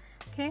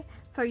 Okay,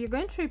 so you're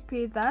going to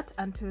repeat that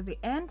until the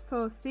end.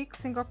 So 6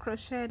 single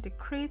crochet,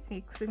 decrease,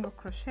 6 single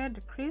crochet,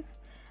 decrease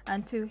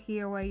until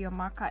here where your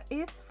marker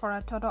is, for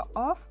a total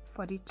of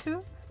 42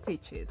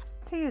 stitches.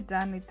 Till you're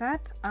done with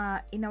that,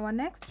 in our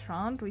next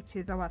round, which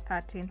is our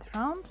 13th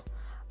round,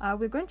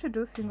 we're going to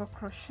do single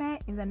crochet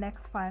in the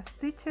next 5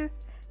 stitches,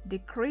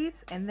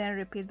 decrease, and then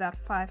repeat that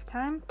 5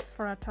 times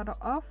for a total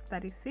of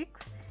 36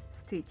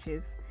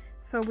 stitches.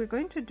 So we're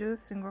going to do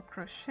single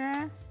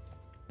crochet,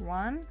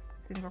 1,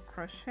 single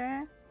crochet,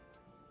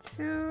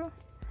 2,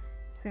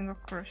 single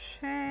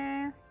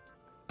crochet,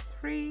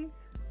 3,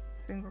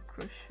 single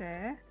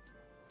crochet,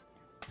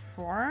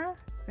 4,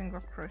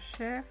 single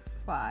crochet,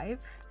 5,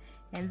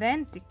 and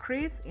then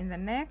decrease in the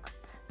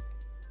next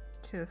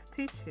 2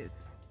 stitches.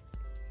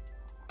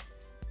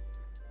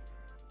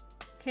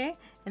 Okay,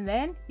 and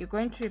then you're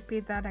going to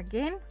repeat that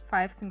again,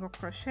 5 single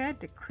crochet,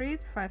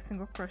 decrease, 5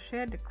 single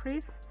crochet,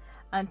 decrease,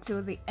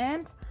 until the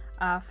end,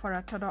 for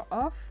a total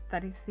of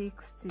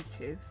 36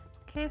 stitches.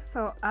 Okay,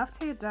 so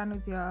after you're done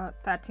with your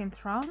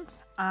 13th round,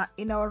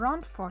 in our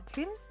round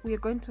 14 we're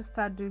going to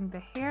start doing the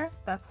hair.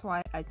 That's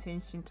why I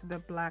changed into the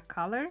black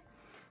color.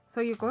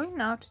 So you're going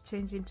now to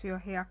change into your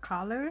hair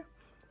color,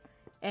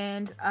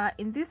 and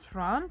in this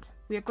round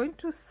we are going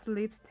to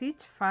slip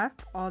stitch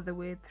first all the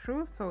way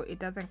through, so it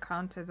doesn't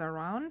count as a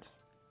round.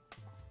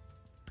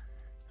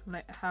 So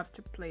I have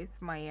to place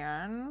my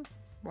yarn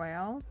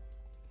well.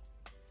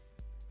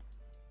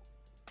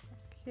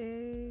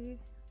 Okay.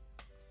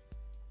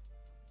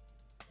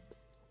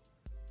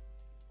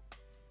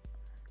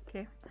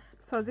 Okay,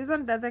 so this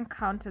one doesn't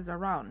count as a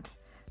round,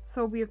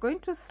 so we are going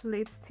to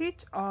slip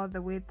stitch all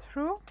the way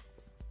through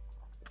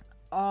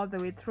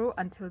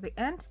until the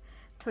end.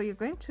 So you're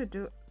going to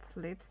do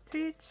slip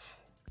stitch,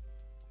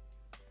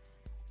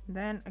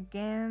 then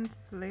again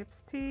slip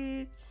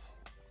stitch,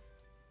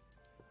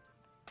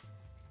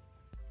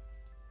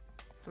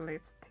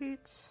 slip stitch,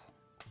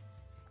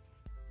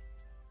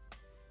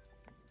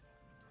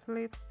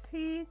 slip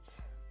stitch.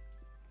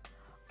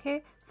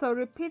 Okay, so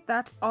repeat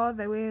that all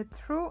the way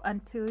through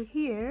until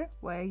here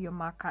where your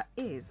marker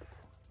is.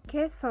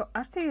 Okay, so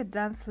after you're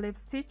done slip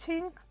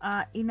stitching,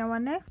 in our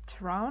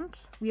next round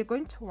we are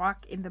going to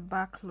work in the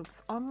back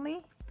loops only,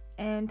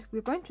 and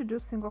we're going to do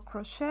single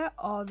crochet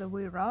all the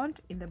way around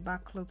in the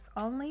back loops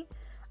only,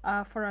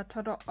 for a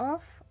total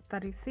of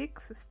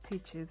 36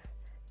 stitches.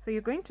 So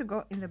you're going to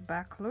go in the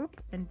back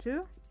loop and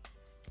do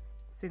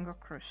single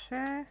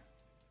crochet,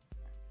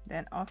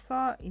 then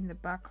also in the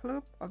back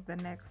loop of the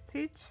next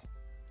stitch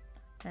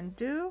and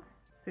do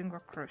single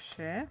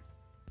crochet.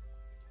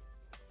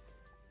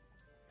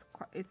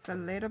 It's a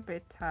little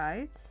bit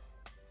tight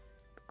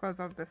because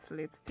of the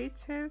slip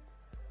stitches.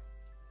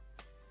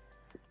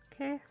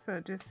 Okay, so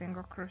do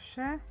single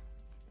crochet.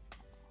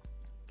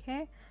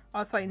 Okay,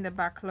 also in the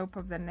back loop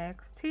of the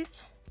next stitch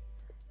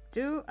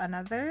do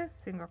another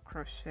single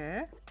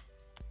crochet.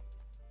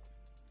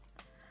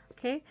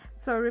 Okay,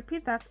 so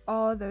repeat that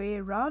all the way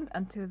around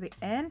until the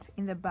end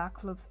in the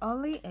back loops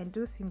only, and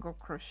do single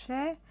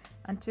crochet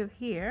until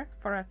here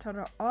for a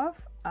total of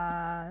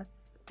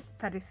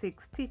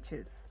 36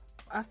 stitches.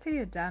 After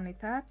you're done with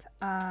that,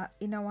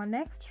 in our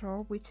next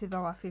row, which is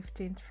our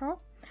 15th row,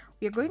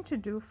 we're going to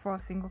do 4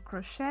 single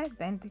crochet,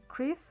 then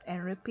decrease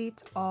and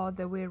repeat all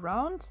the way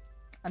around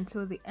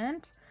until the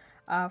end,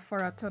 for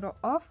a total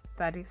of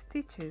 30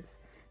 stitches.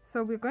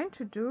 So we're going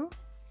to do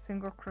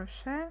single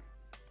crochet,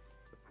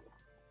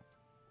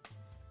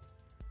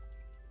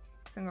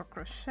 single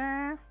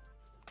crochet,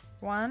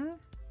 1,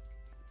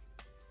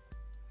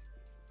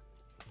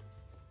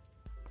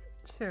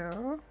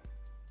 2,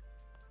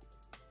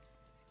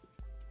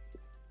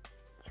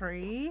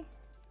 3,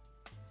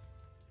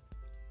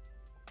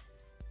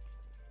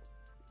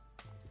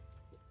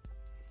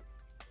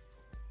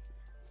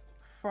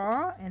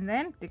 4, and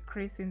then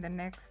decrease in the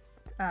next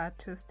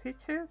 2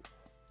 stitches.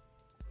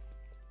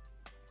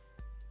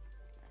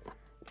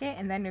 Okay,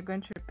 and then you're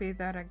going to repeat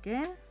that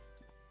again,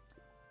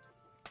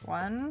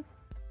 1,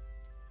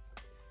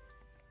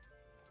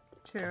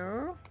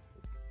 2,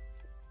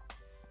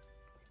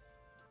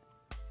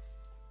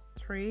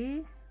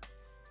 3,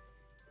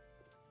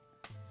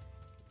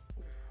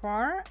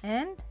 4,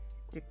 and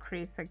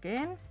decrease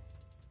again.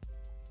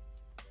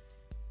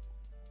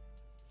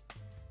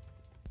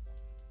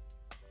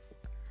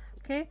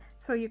 Okay,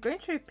 so you're going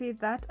to repeat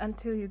that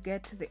until you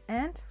get to the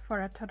end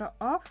for a total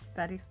of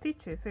 30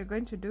 stitches. So you're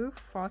going to do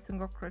 4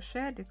 single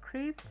crochet,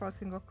 decrease, 4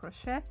 single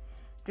crochet,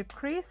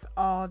 decrease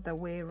all the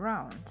way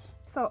around.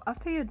 So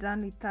after you're done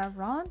with that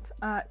round,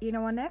 in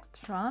our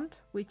next round,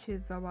 which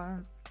is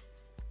our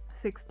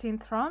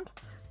 16th round,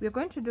 we're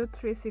going to do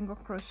 3 single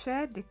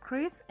crochet,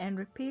 decrease, and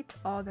repeat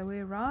all the way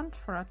around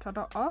for a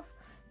total of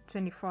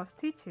 24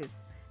 stitches.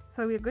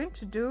 So we're going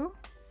to do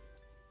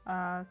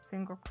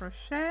single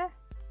crochet,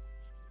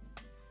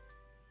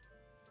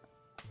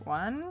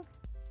 1,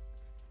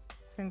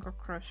 single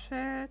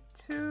crochet,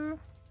 2,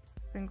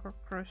 single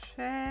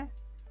crochet,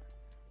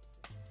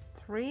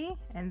 3,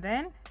 and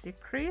then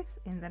decrease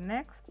in the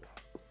next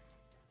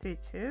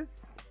stitches.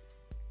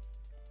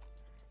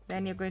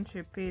 Then you're going to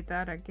repeat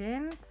that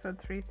again, so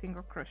 3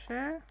 single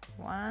crochet,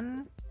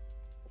 1,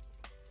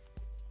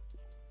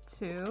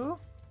 2,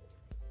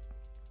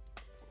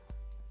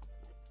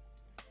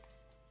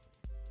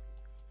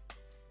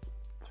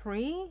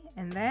 3,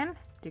 and then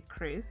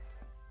decrease.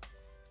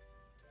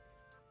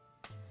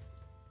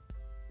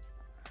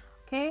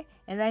 Okay,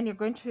 and then you're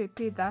going to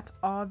repeat that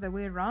all the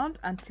way around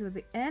until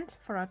the end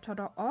for a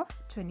total of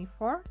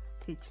 24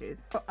 stitches.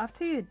 So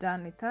after you're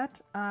done with that,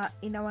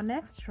 in our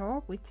next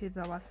row, which is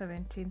our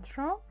 17th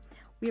row,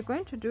 we're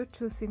going to do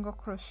 2 single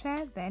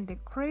crochet, then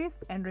decrease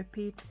and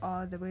repeat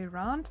all the way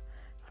around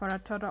for a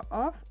total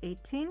of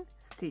 18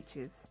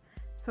 stitches.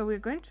 So we're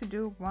going to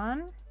do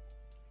 1,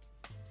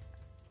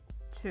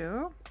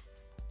 2,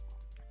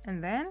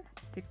 and then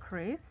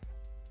decrease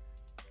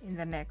in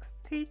the next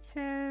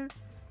stitches,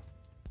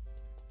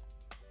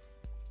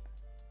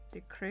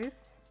 decrease,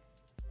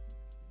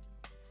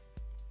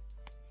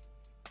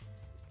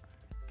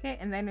 okay,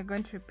 and then you're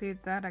going to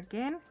repeat that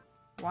again,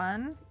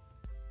 1,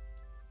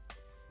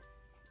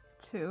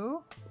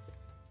 2,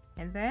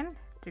 and then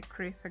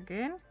decrease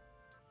again,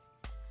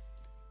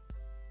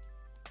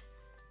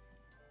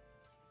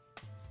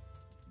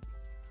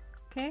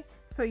 okay.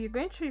 So you're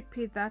going to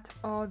repeat that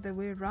all the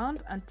way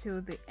around until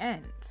the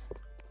end.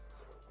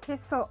 Okay,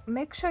 so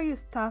make sure you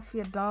stuff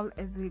your doll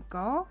as you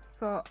go.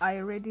 So I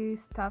already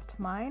stuffed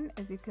mine,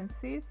 as you can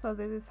see. So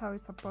this is how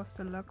it's supposed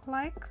to look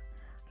like.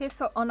 Okay,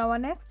 so on our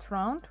next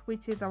round,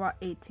 which is our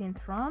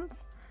 18th round,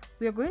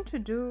 we are going to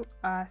do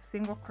a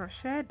single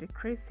crochet,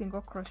 decrease,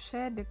 single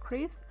crochet,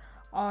 decrease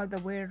all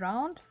the way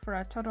around for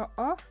a total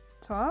of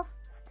 12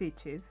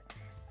 stitches.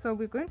 So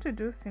we're going to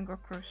do single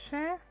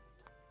crochet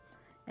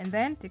and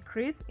then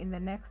decrease in the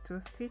next 2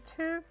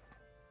 stitches.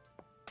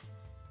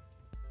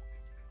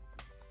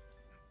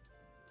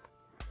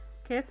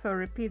 Okay, so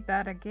repeat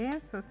that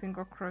again. So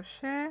single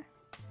crochet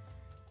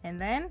and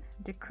then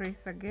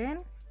decrease again.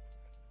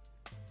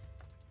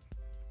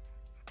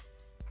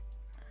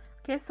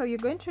 Okay, so you're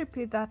going to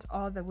repeat that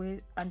all the way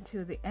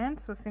until the end.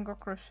 So single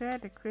crochet,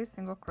 decrease,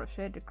 single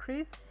crochet,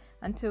 decrease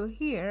until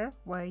here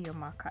where your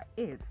marker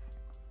is.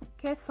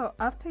 Okay, so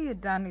after you're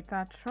done with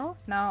that row,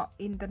 now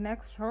in the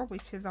next row,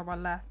 which is our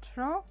last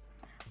row,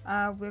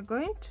 we're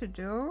going to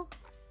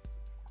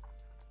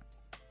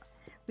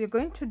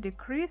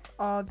decrease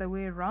all the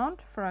way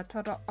around for a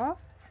total of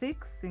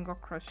 6 single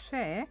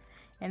crochet,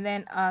 and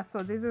then so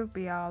this will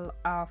be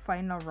our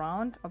final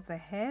round of the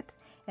head,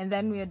 and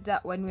then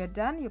when we're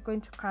done, you're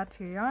going to cut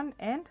your yarn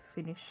and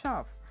finish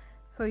off.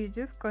 So you're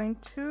just going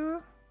to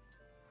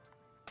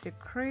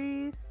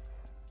decrease,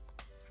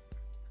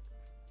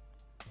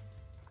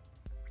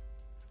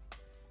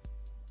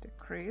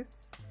 decrease,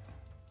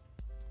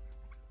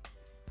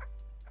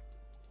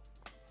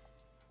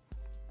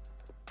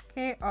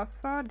 okay,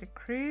 also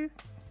decrease,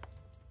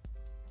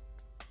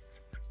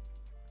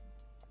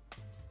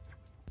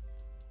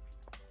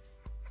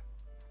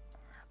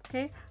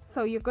 okay.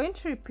 So you're going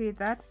to repeat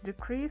that,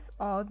 decrease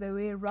all the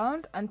way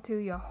around until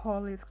your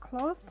hole is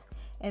closed,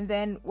 and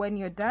then when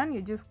you're done,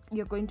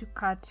 you're going to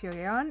cut your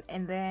yarn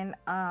and then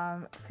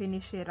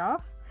finish it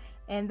off,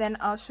 and then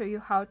I'll show you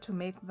how to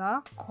make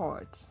the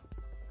cord.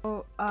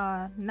 So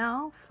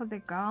now for the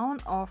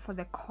gown or for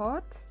the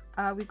coat,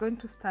 we're going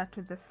to start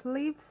with the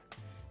sleeves,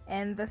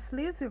 and the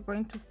sleeves we're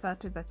going to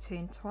start with a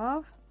chain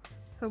 12.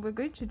 So we're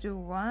going to do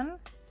 1,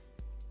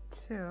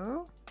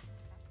 2,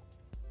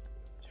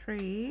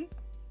 3,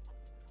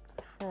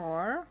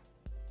 4,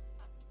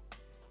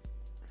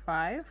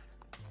 5,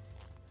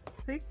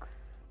 6,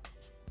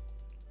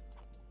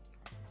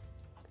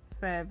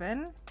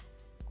 7,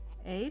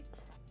 8,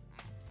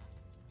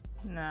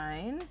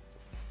 9,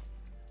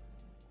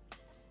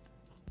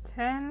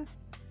 10,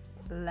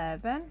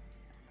 11,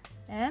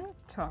 and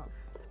 12.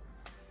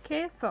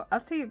 Okay, so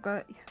after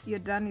you're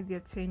done with your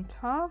chain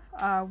 12,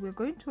 we're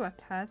going to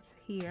attach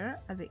here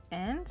at the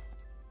end.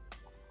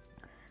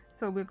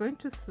 So we're going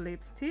to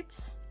slip stitch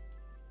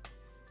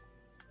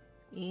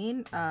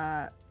in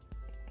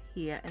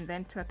here, and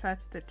then to attach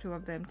the two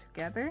of them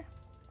together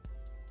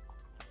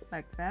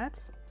like that.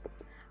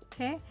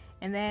 Okay,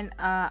 and then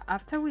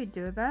after we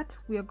do that,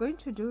 we are going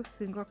to do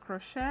single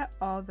crochet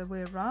all the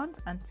way around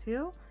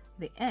until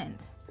the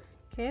end.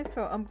 Okay,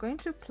 so I'm going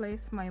to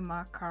place my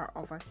marker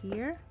over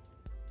here.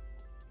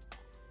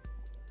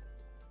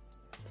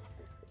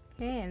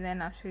 Okay, and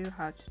then I'll show you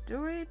how to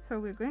do it. So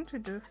we're going to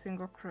do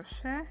single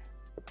crochet,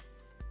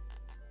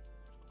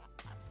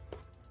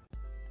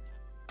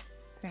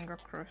 single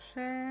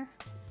crochet,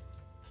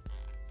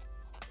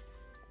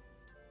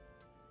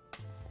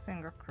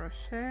 single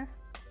crochet,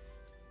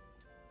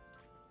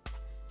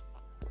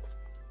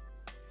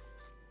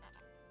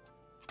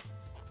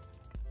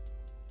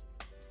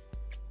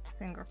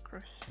 single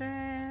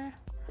crochet.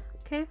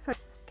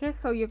 Okay,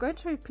 so you're going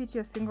to repeat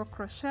your single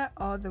crochet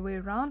all the way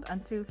around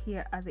until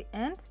here at the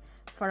end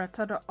for a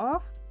total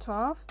of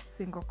 12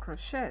 single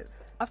crochets.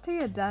 After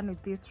you're done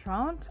with this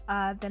round,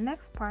 the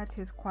next part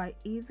is quite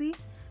easy.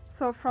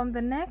 So from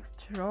the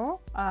next row,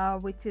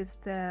 which is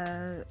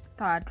the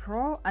 3rd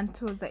row,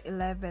 until the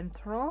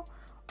 11th row,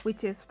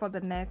 which is for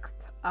the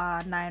next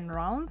 9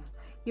 rounds,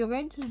 you're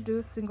going to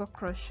do single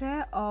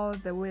crochet all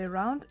the way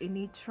around in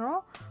each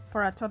row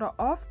for a total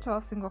of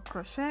 12 single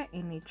crochet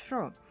in each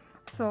row.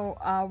 So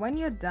when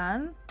you're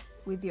done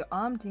with your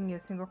arm doing your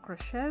single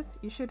crochets,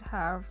 you should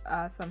have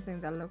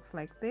something that looks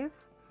like this.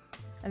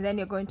 and then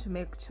you're going to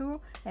make 2,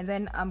 and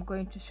then I'm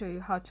going to show you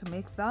how to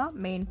make the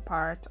main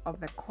part of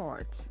the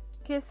coat.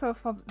 Okay, so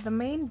for the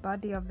main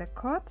body of the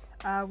coat,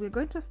 we're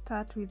going to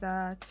start with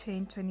a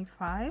chain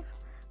 25.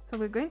 So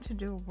we're going to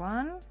do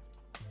 1,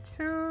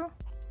 2,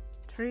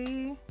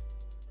 3,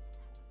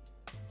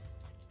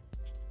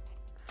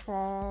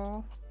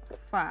 4,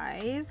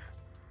 5,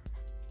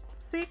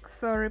 6.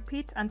 So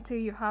repeat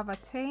until you have a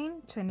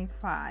chain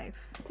 25.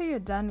 After you're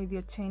done with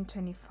your chain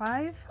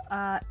 25,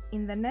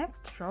 in the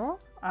next row,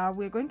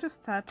 we're going to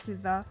start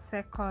with the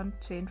second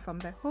chain from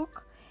the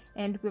hook,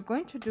 and we're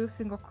going to do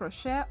single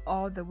crochet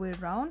all the way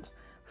around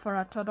for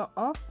a total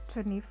of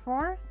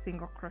 24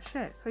 single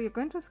crochet. So you're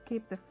going to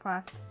skip the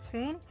first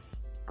chain,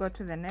 go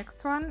to the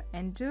next one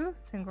and do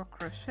single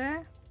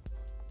crochet,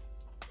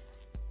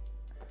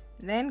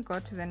 then go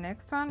to the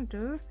next one,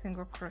 do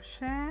single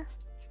crochet.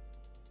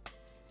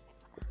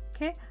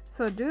 Okay,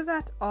 so do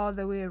that all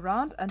the way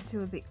around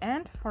until the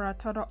end for a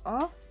total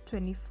of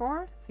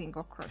 24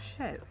 single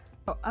crochets.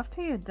 So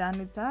after you're done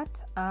with that,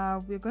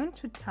 we're going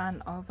to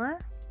turn over.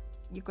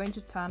 You're going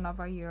to turn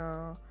over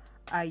your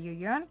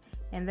yarn,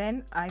 and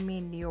then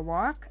your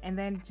work, and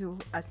then do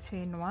a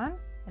chain 1,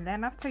 and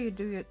then after you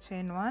do your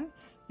chain 1,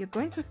 you're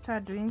going to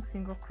start doing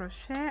single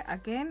crochet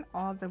again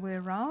all the way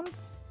around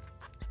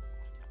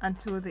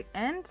until the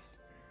end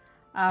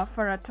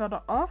for a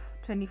total of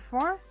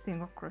 24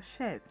 single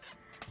crochets.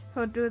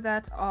 So do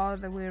that all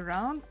the way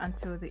around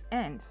until the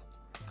end.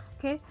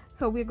 Okay,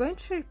 so we're going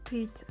to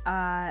repeat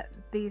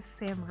this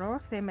same row,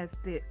 same as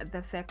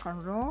the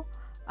second row,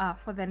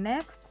 for the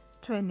next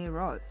 20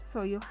 rows.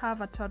 So you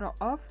have a total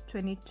of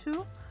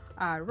 22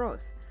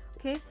 rows.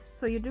 Okay,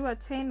 so you do a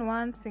chain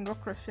 1, single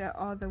crochet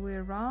all the way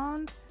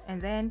around,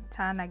 and then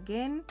turn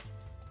again,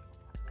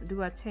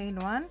 do a chain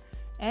 1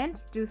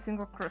 and do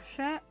single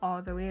crochet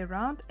all the way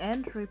around,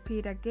 and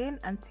repeat again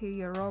until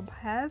your robe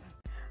has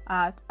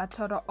a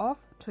total of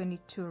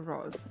 22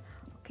 rows.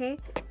 Okay,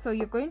 so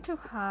you're going to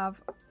have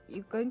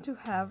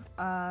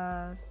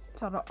a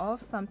total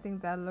of something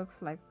that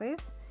looks like this.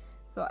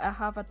 So I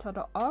have a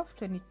total of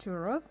 22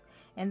 rows,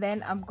 and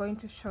then I'm going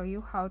to show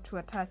you how to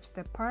attach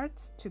the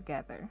parts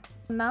together.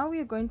 Now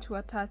we're going to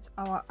attach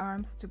our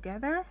arms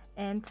together,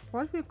 and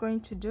what we're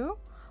going to do,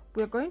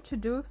 we're going to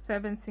do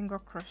 7 single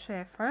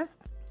crochet first.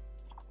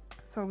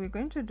 So we're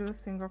going to do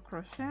single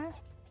crochet,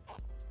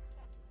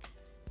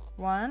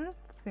 1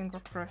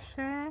 single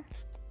crochet,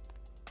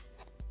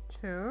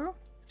 2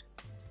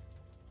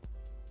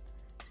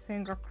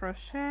 single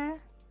crochet,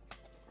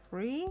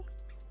 3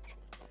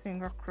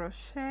 single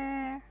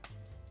crochet,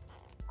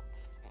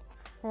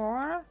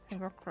 4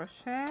 single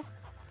crochet,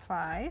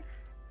 5,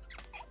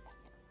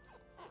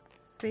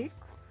 6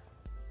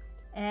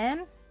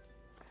 and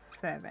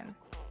 7.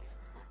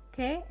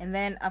 Okay, and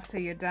then after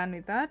you're done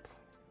with that,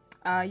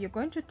 you're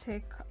going to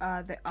take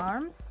the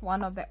arms,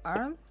 one of the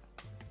arms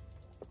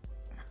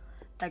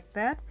like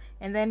that,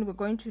 and then we're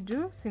going to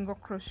do single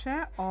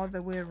crochet all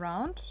the way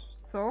around,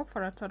 so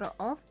for a total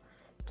of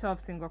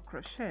 12 single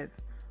crochets.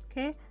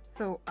 Okay,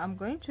 so I'm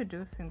going to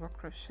do single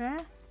crochet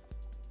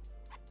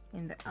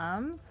in the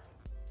arms,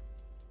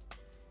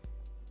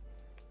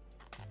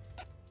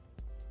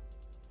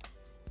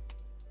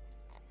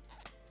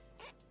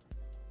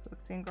 so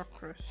single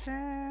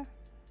crochet,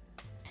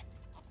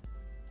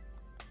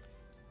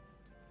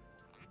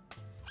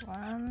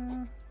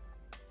 1,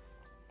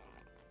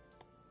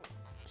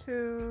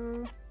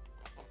 2,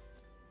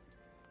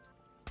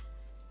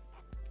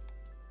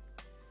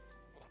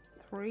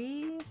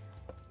 3,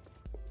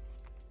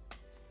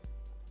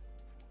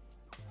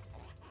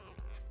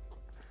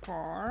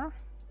 4,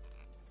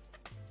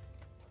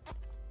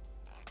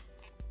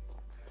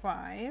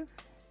 5,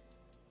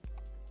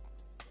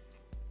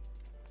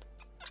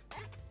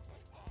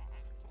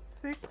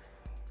 6,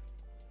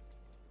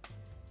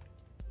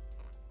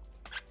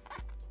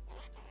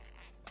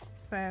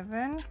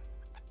 7,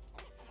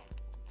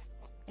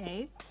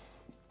 8,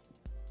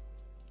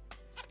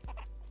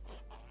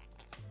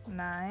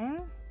 9,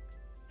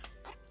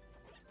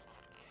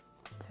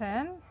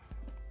 10,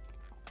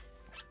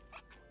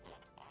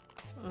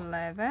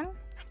 11,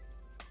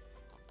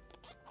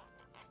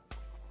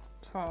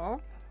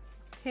 12.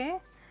 Okay,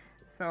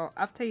 so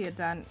after you're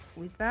done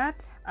with that,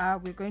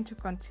 we're going to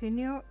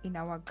continue in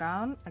our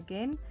gown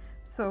again.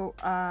 So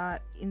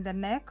in the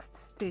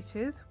next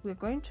stitches, we're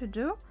going to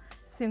do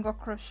single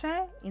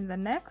crochet in the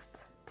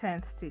next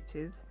 10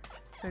 stitches.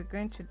 So we're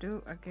going to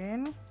do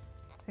again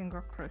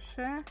single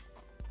crochet,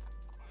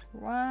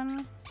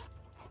 1,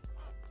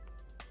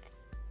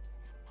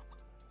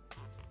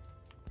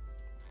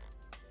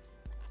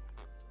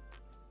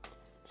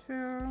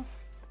 2,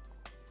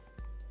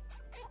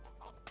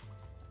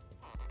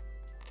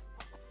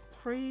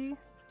 3,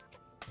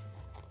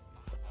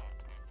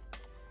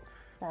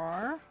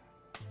 4,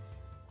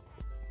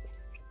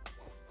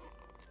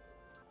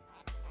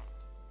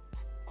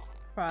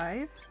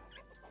 5,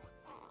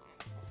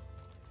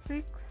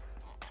 6,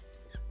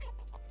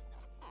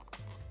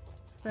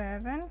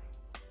 7,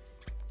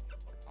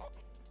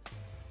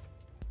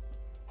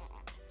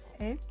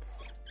 8,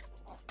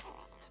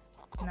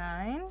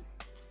 9,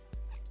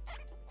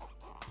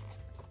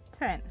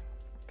 10.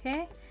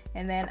 Okay,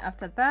 and then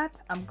after that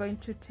I'm going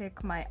to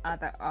take my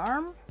other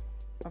arm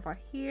over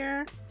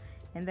here,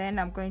 and then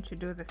I'm going to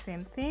do the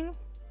same thing.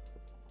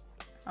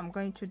 I'm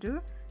going to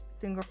do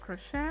single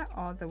crochet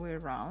all the way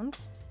around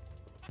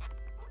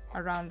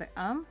the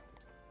arm.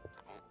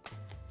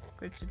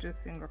 Going to do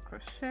single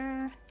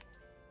crochet,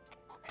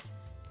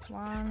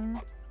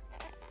 1,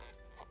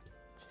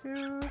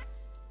 2,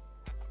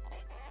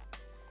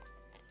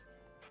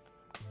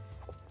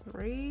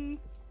 3,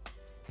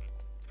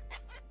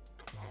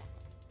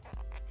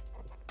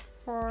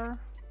 4,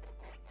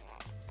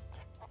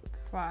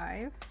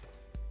 5,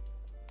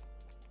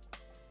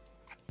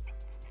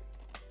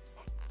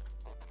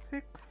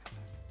 6,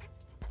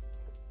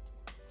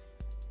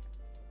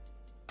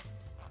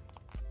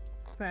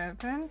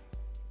 7,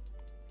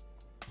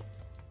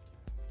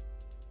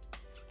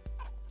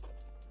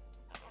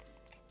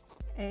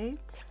 8,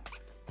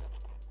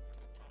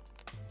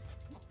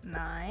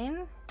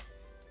 9,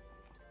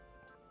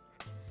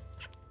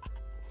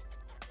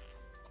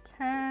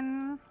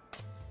 10,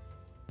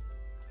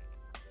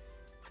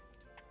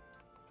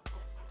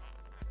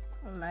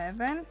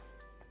 11,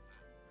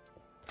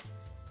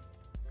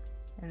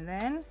 and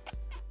then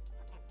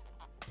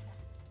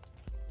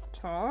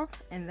 12,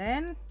 and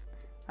then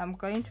I'm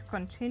going to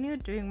continue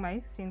doing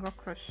my single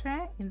crochet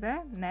in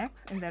the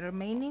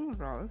remaining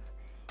rows,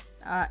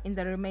 in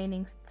the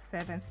remaining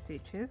 7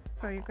 stitches.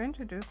 So you're going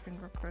to do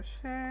single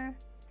crochet,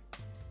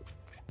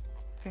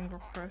 single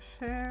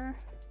crochet,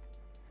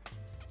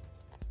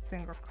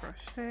 single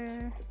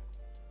crochet,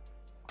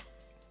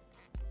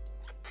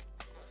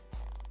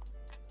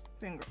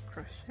 single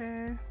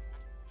crochet,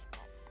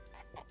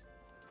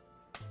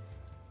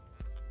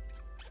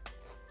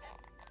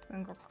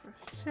 single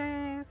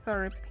crochet. So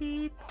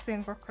repeat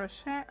single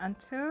crochet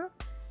until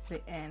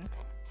the end,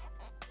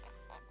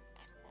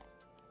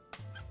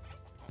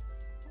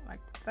 like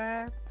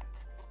that.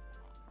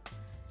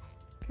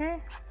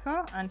 Okay,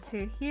 so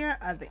until here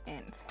at the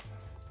end.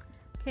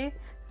 Okay,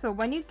 so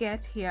when you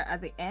get here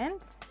at the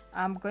end,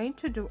 I'm going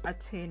to do a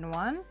chain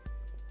 1.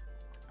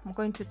 I'm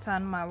going to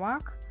turn my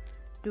work,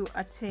 do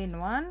a chain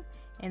 1,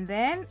 and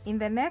then in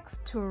the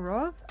next 2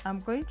 rows I'm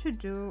going to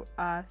do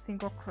a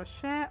single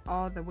crochet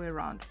all the way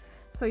around.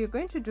 So you're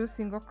going to do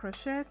single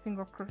crochet,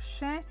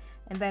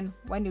 and then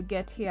when you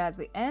get here at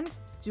the end,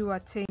 do a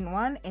chain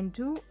 1 and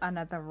do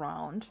another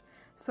round.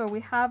 So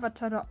we have a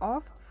total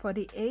of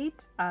 48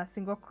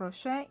 single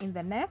crochet in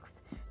the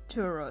next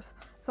 2 rows.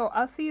 So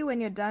I'll see you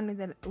when you're done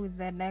with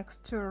the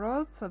next 2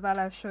 rows, so that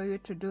I'll show you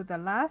to do the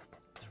last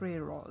 3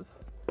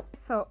 rows.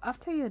 So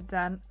after you're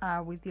done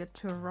with your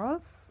 2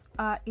 rows,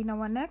 in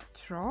our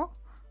next row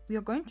we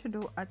are going to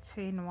do a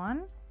chain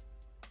 1,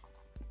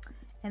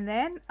 and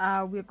then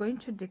we're going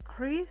to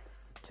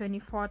decrease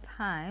 24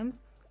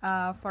 times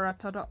for a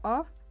total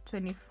of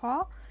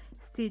 24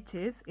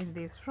 stitches in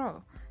this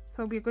row.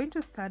 So we're going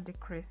to start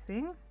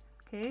decreasing.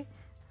 Okay,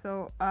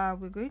 so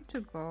we're going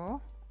to go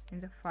in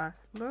the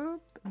first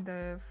loop, in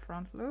the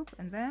front loop,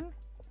 and then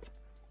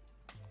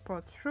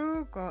pull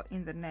through, go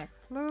in the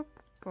next loop,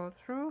 pull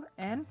through,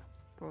 and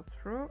pull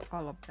through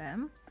all of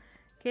them.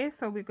 Okay,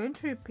 so we're going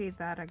to repeat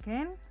that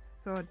again.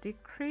 So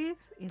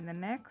decrease in the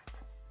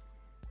next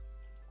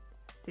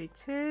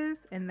stitches,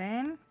 and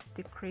then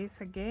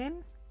decrease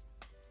again.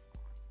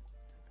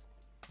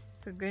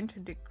 So we're going to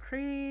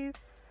decrease.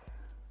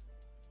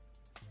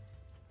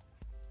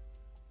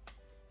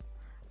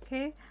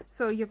 Okay,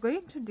 so you're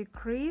going to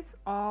decrease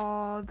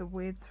all the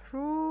way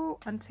through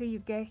until you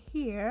get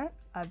here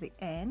at the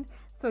end.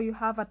 So you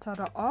have a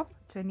total of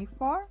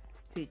 24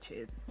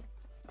 stitches.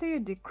 So you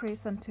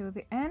decrease until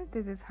the end.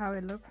 This is how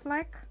it looks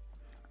like.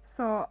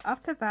 So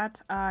after that,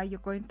 you're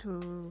going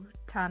to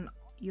turn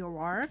your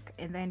work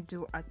and then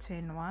do a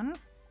chain 1.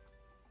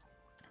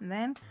 And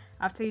then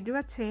after you do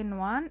a chain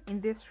 1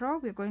 in this row,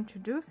 we're going to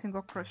do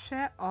single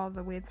crochet all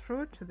the way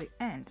through to the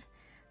end.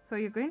 So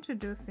you're going to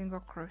do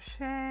single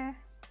crochet,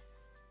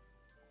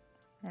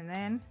 and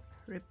then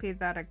repeat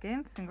that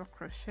again, single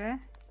crochet,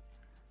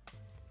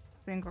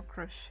 single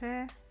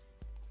crochet,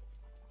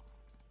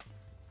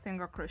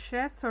 single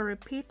crochet. So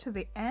repeat to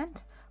the end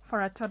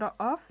for a total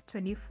of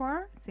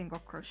 24 single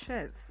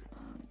crochets.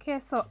 Okay,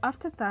 so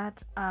after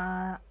that,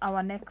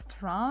 our next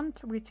round,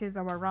 which is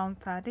our round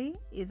 30,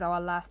 is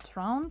our last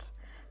round.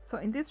 So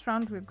in this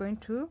round we're going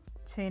to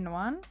chain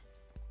 1,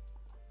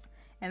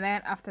 and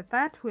then after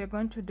that we're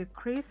going to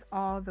decrease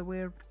all the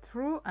way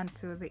through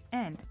until the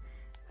end.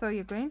 So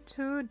you're going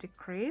to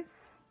decrease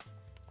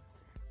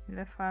in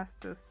the first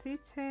 2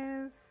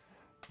 stitches,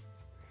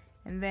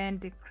 and then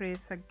decrease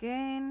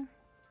again.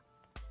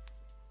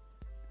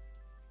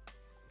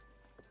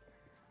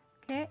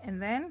 Okay,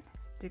 and then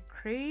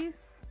decrease,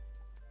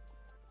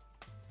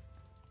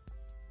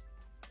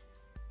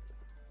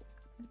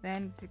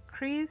 then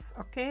decrease.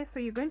 Okay, so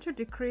you're going to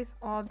decrease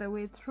all the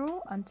way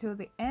through until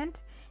the end,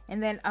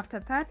 and then after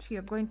that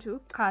you're going to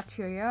cut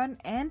your yarn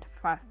and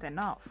fasten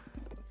off.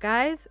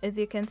 guys, as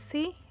you can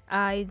see,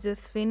 I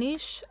just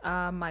finished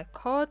my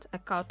coat. I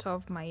cut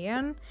off my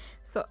yarn.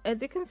 So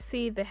as you can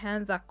see, the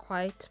hands are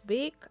quite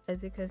big,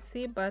 as you can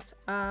see, but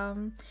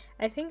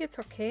I think it's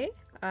okay.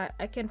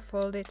 I can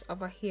fold it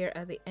over here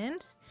at the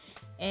end.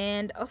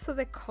 And also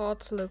the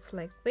coat looks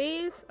like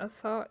this.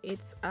 Also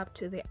it's up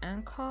to the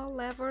ankle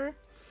level.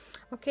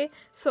 Okay,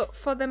 so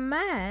for the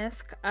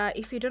mask,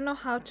 if you don't know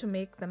how to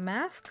make the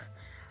mask,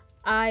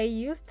 I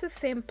used the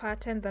same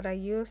pattern that I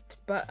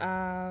used but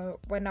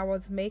when I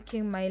was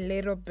making my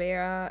little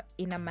bear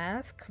in a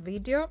mask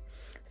video.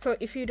 So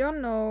if you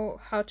don't know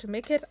how to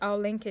make it, I'll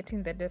link it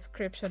in the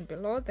description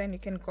below, then you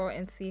can go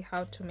and see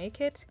how to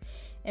make it.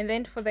 And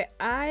then for the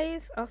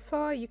eyes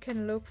also, you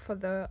can look for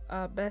the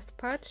best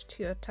part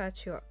to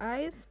attach your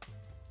eyes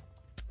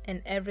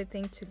and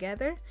everything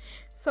together.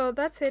 So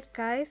that's it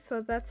guys.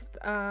 So that's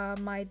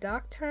my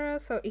doctor.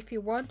 So if you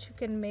want, you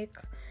can make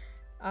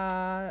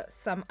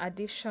some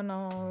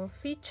additional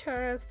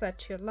features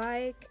that you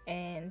like,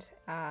 and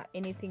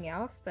anything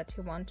else that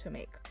you want to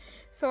make.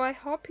 So I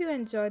hope you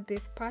enjoyed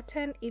this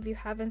pattern. If you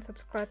haven't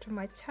subscribed to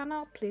my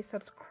channel, please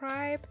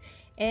subscribe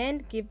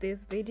and give this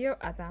video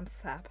a thumbs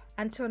up.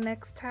 Until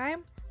next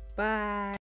time, bye.